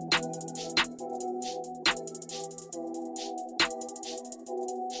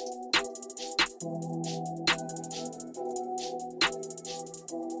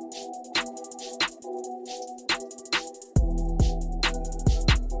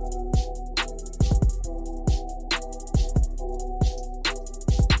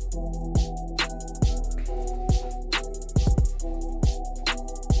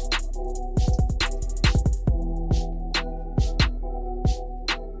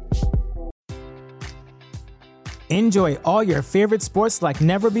 Enjoy all your favorite sports like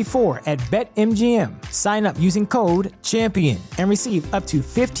never before at BetMGM. Sign up using code CHAMPION and receive up to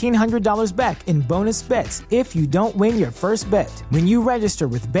 $1,500 back in bonus bets if you don't win your first bet. When you register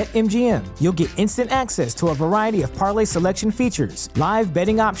with BetMGM, you'll get instant access to a variety of parlay selection features, live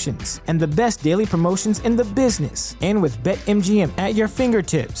betting options, and the best daily promotions in the business. And with BetMGM at your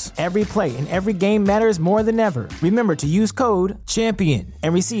fingertips, every play and every game matters more than ever. Remember to use code CHAMPION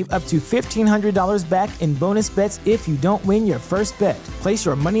and receive up to $1,500 back in bonus bets if you don't win your first bet. Place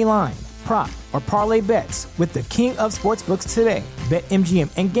your money line, prop, or parlay bets with the king of sportsbooks today. BetMGM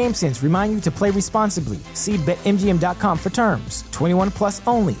and GameSense remind you to play responsibly. See BetMGM.com for terms. 21 plus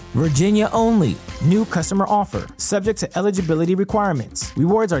only. Virginia only. New customer offer. Subject to eligibility requirements.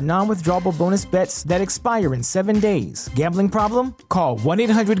 Rewards are non-withdrawable bonus bets that expire in 7 days. Gambling problem? Call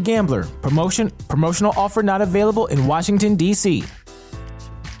 1-800-GAMBLER. Promotional offer not available in Washington, D.C.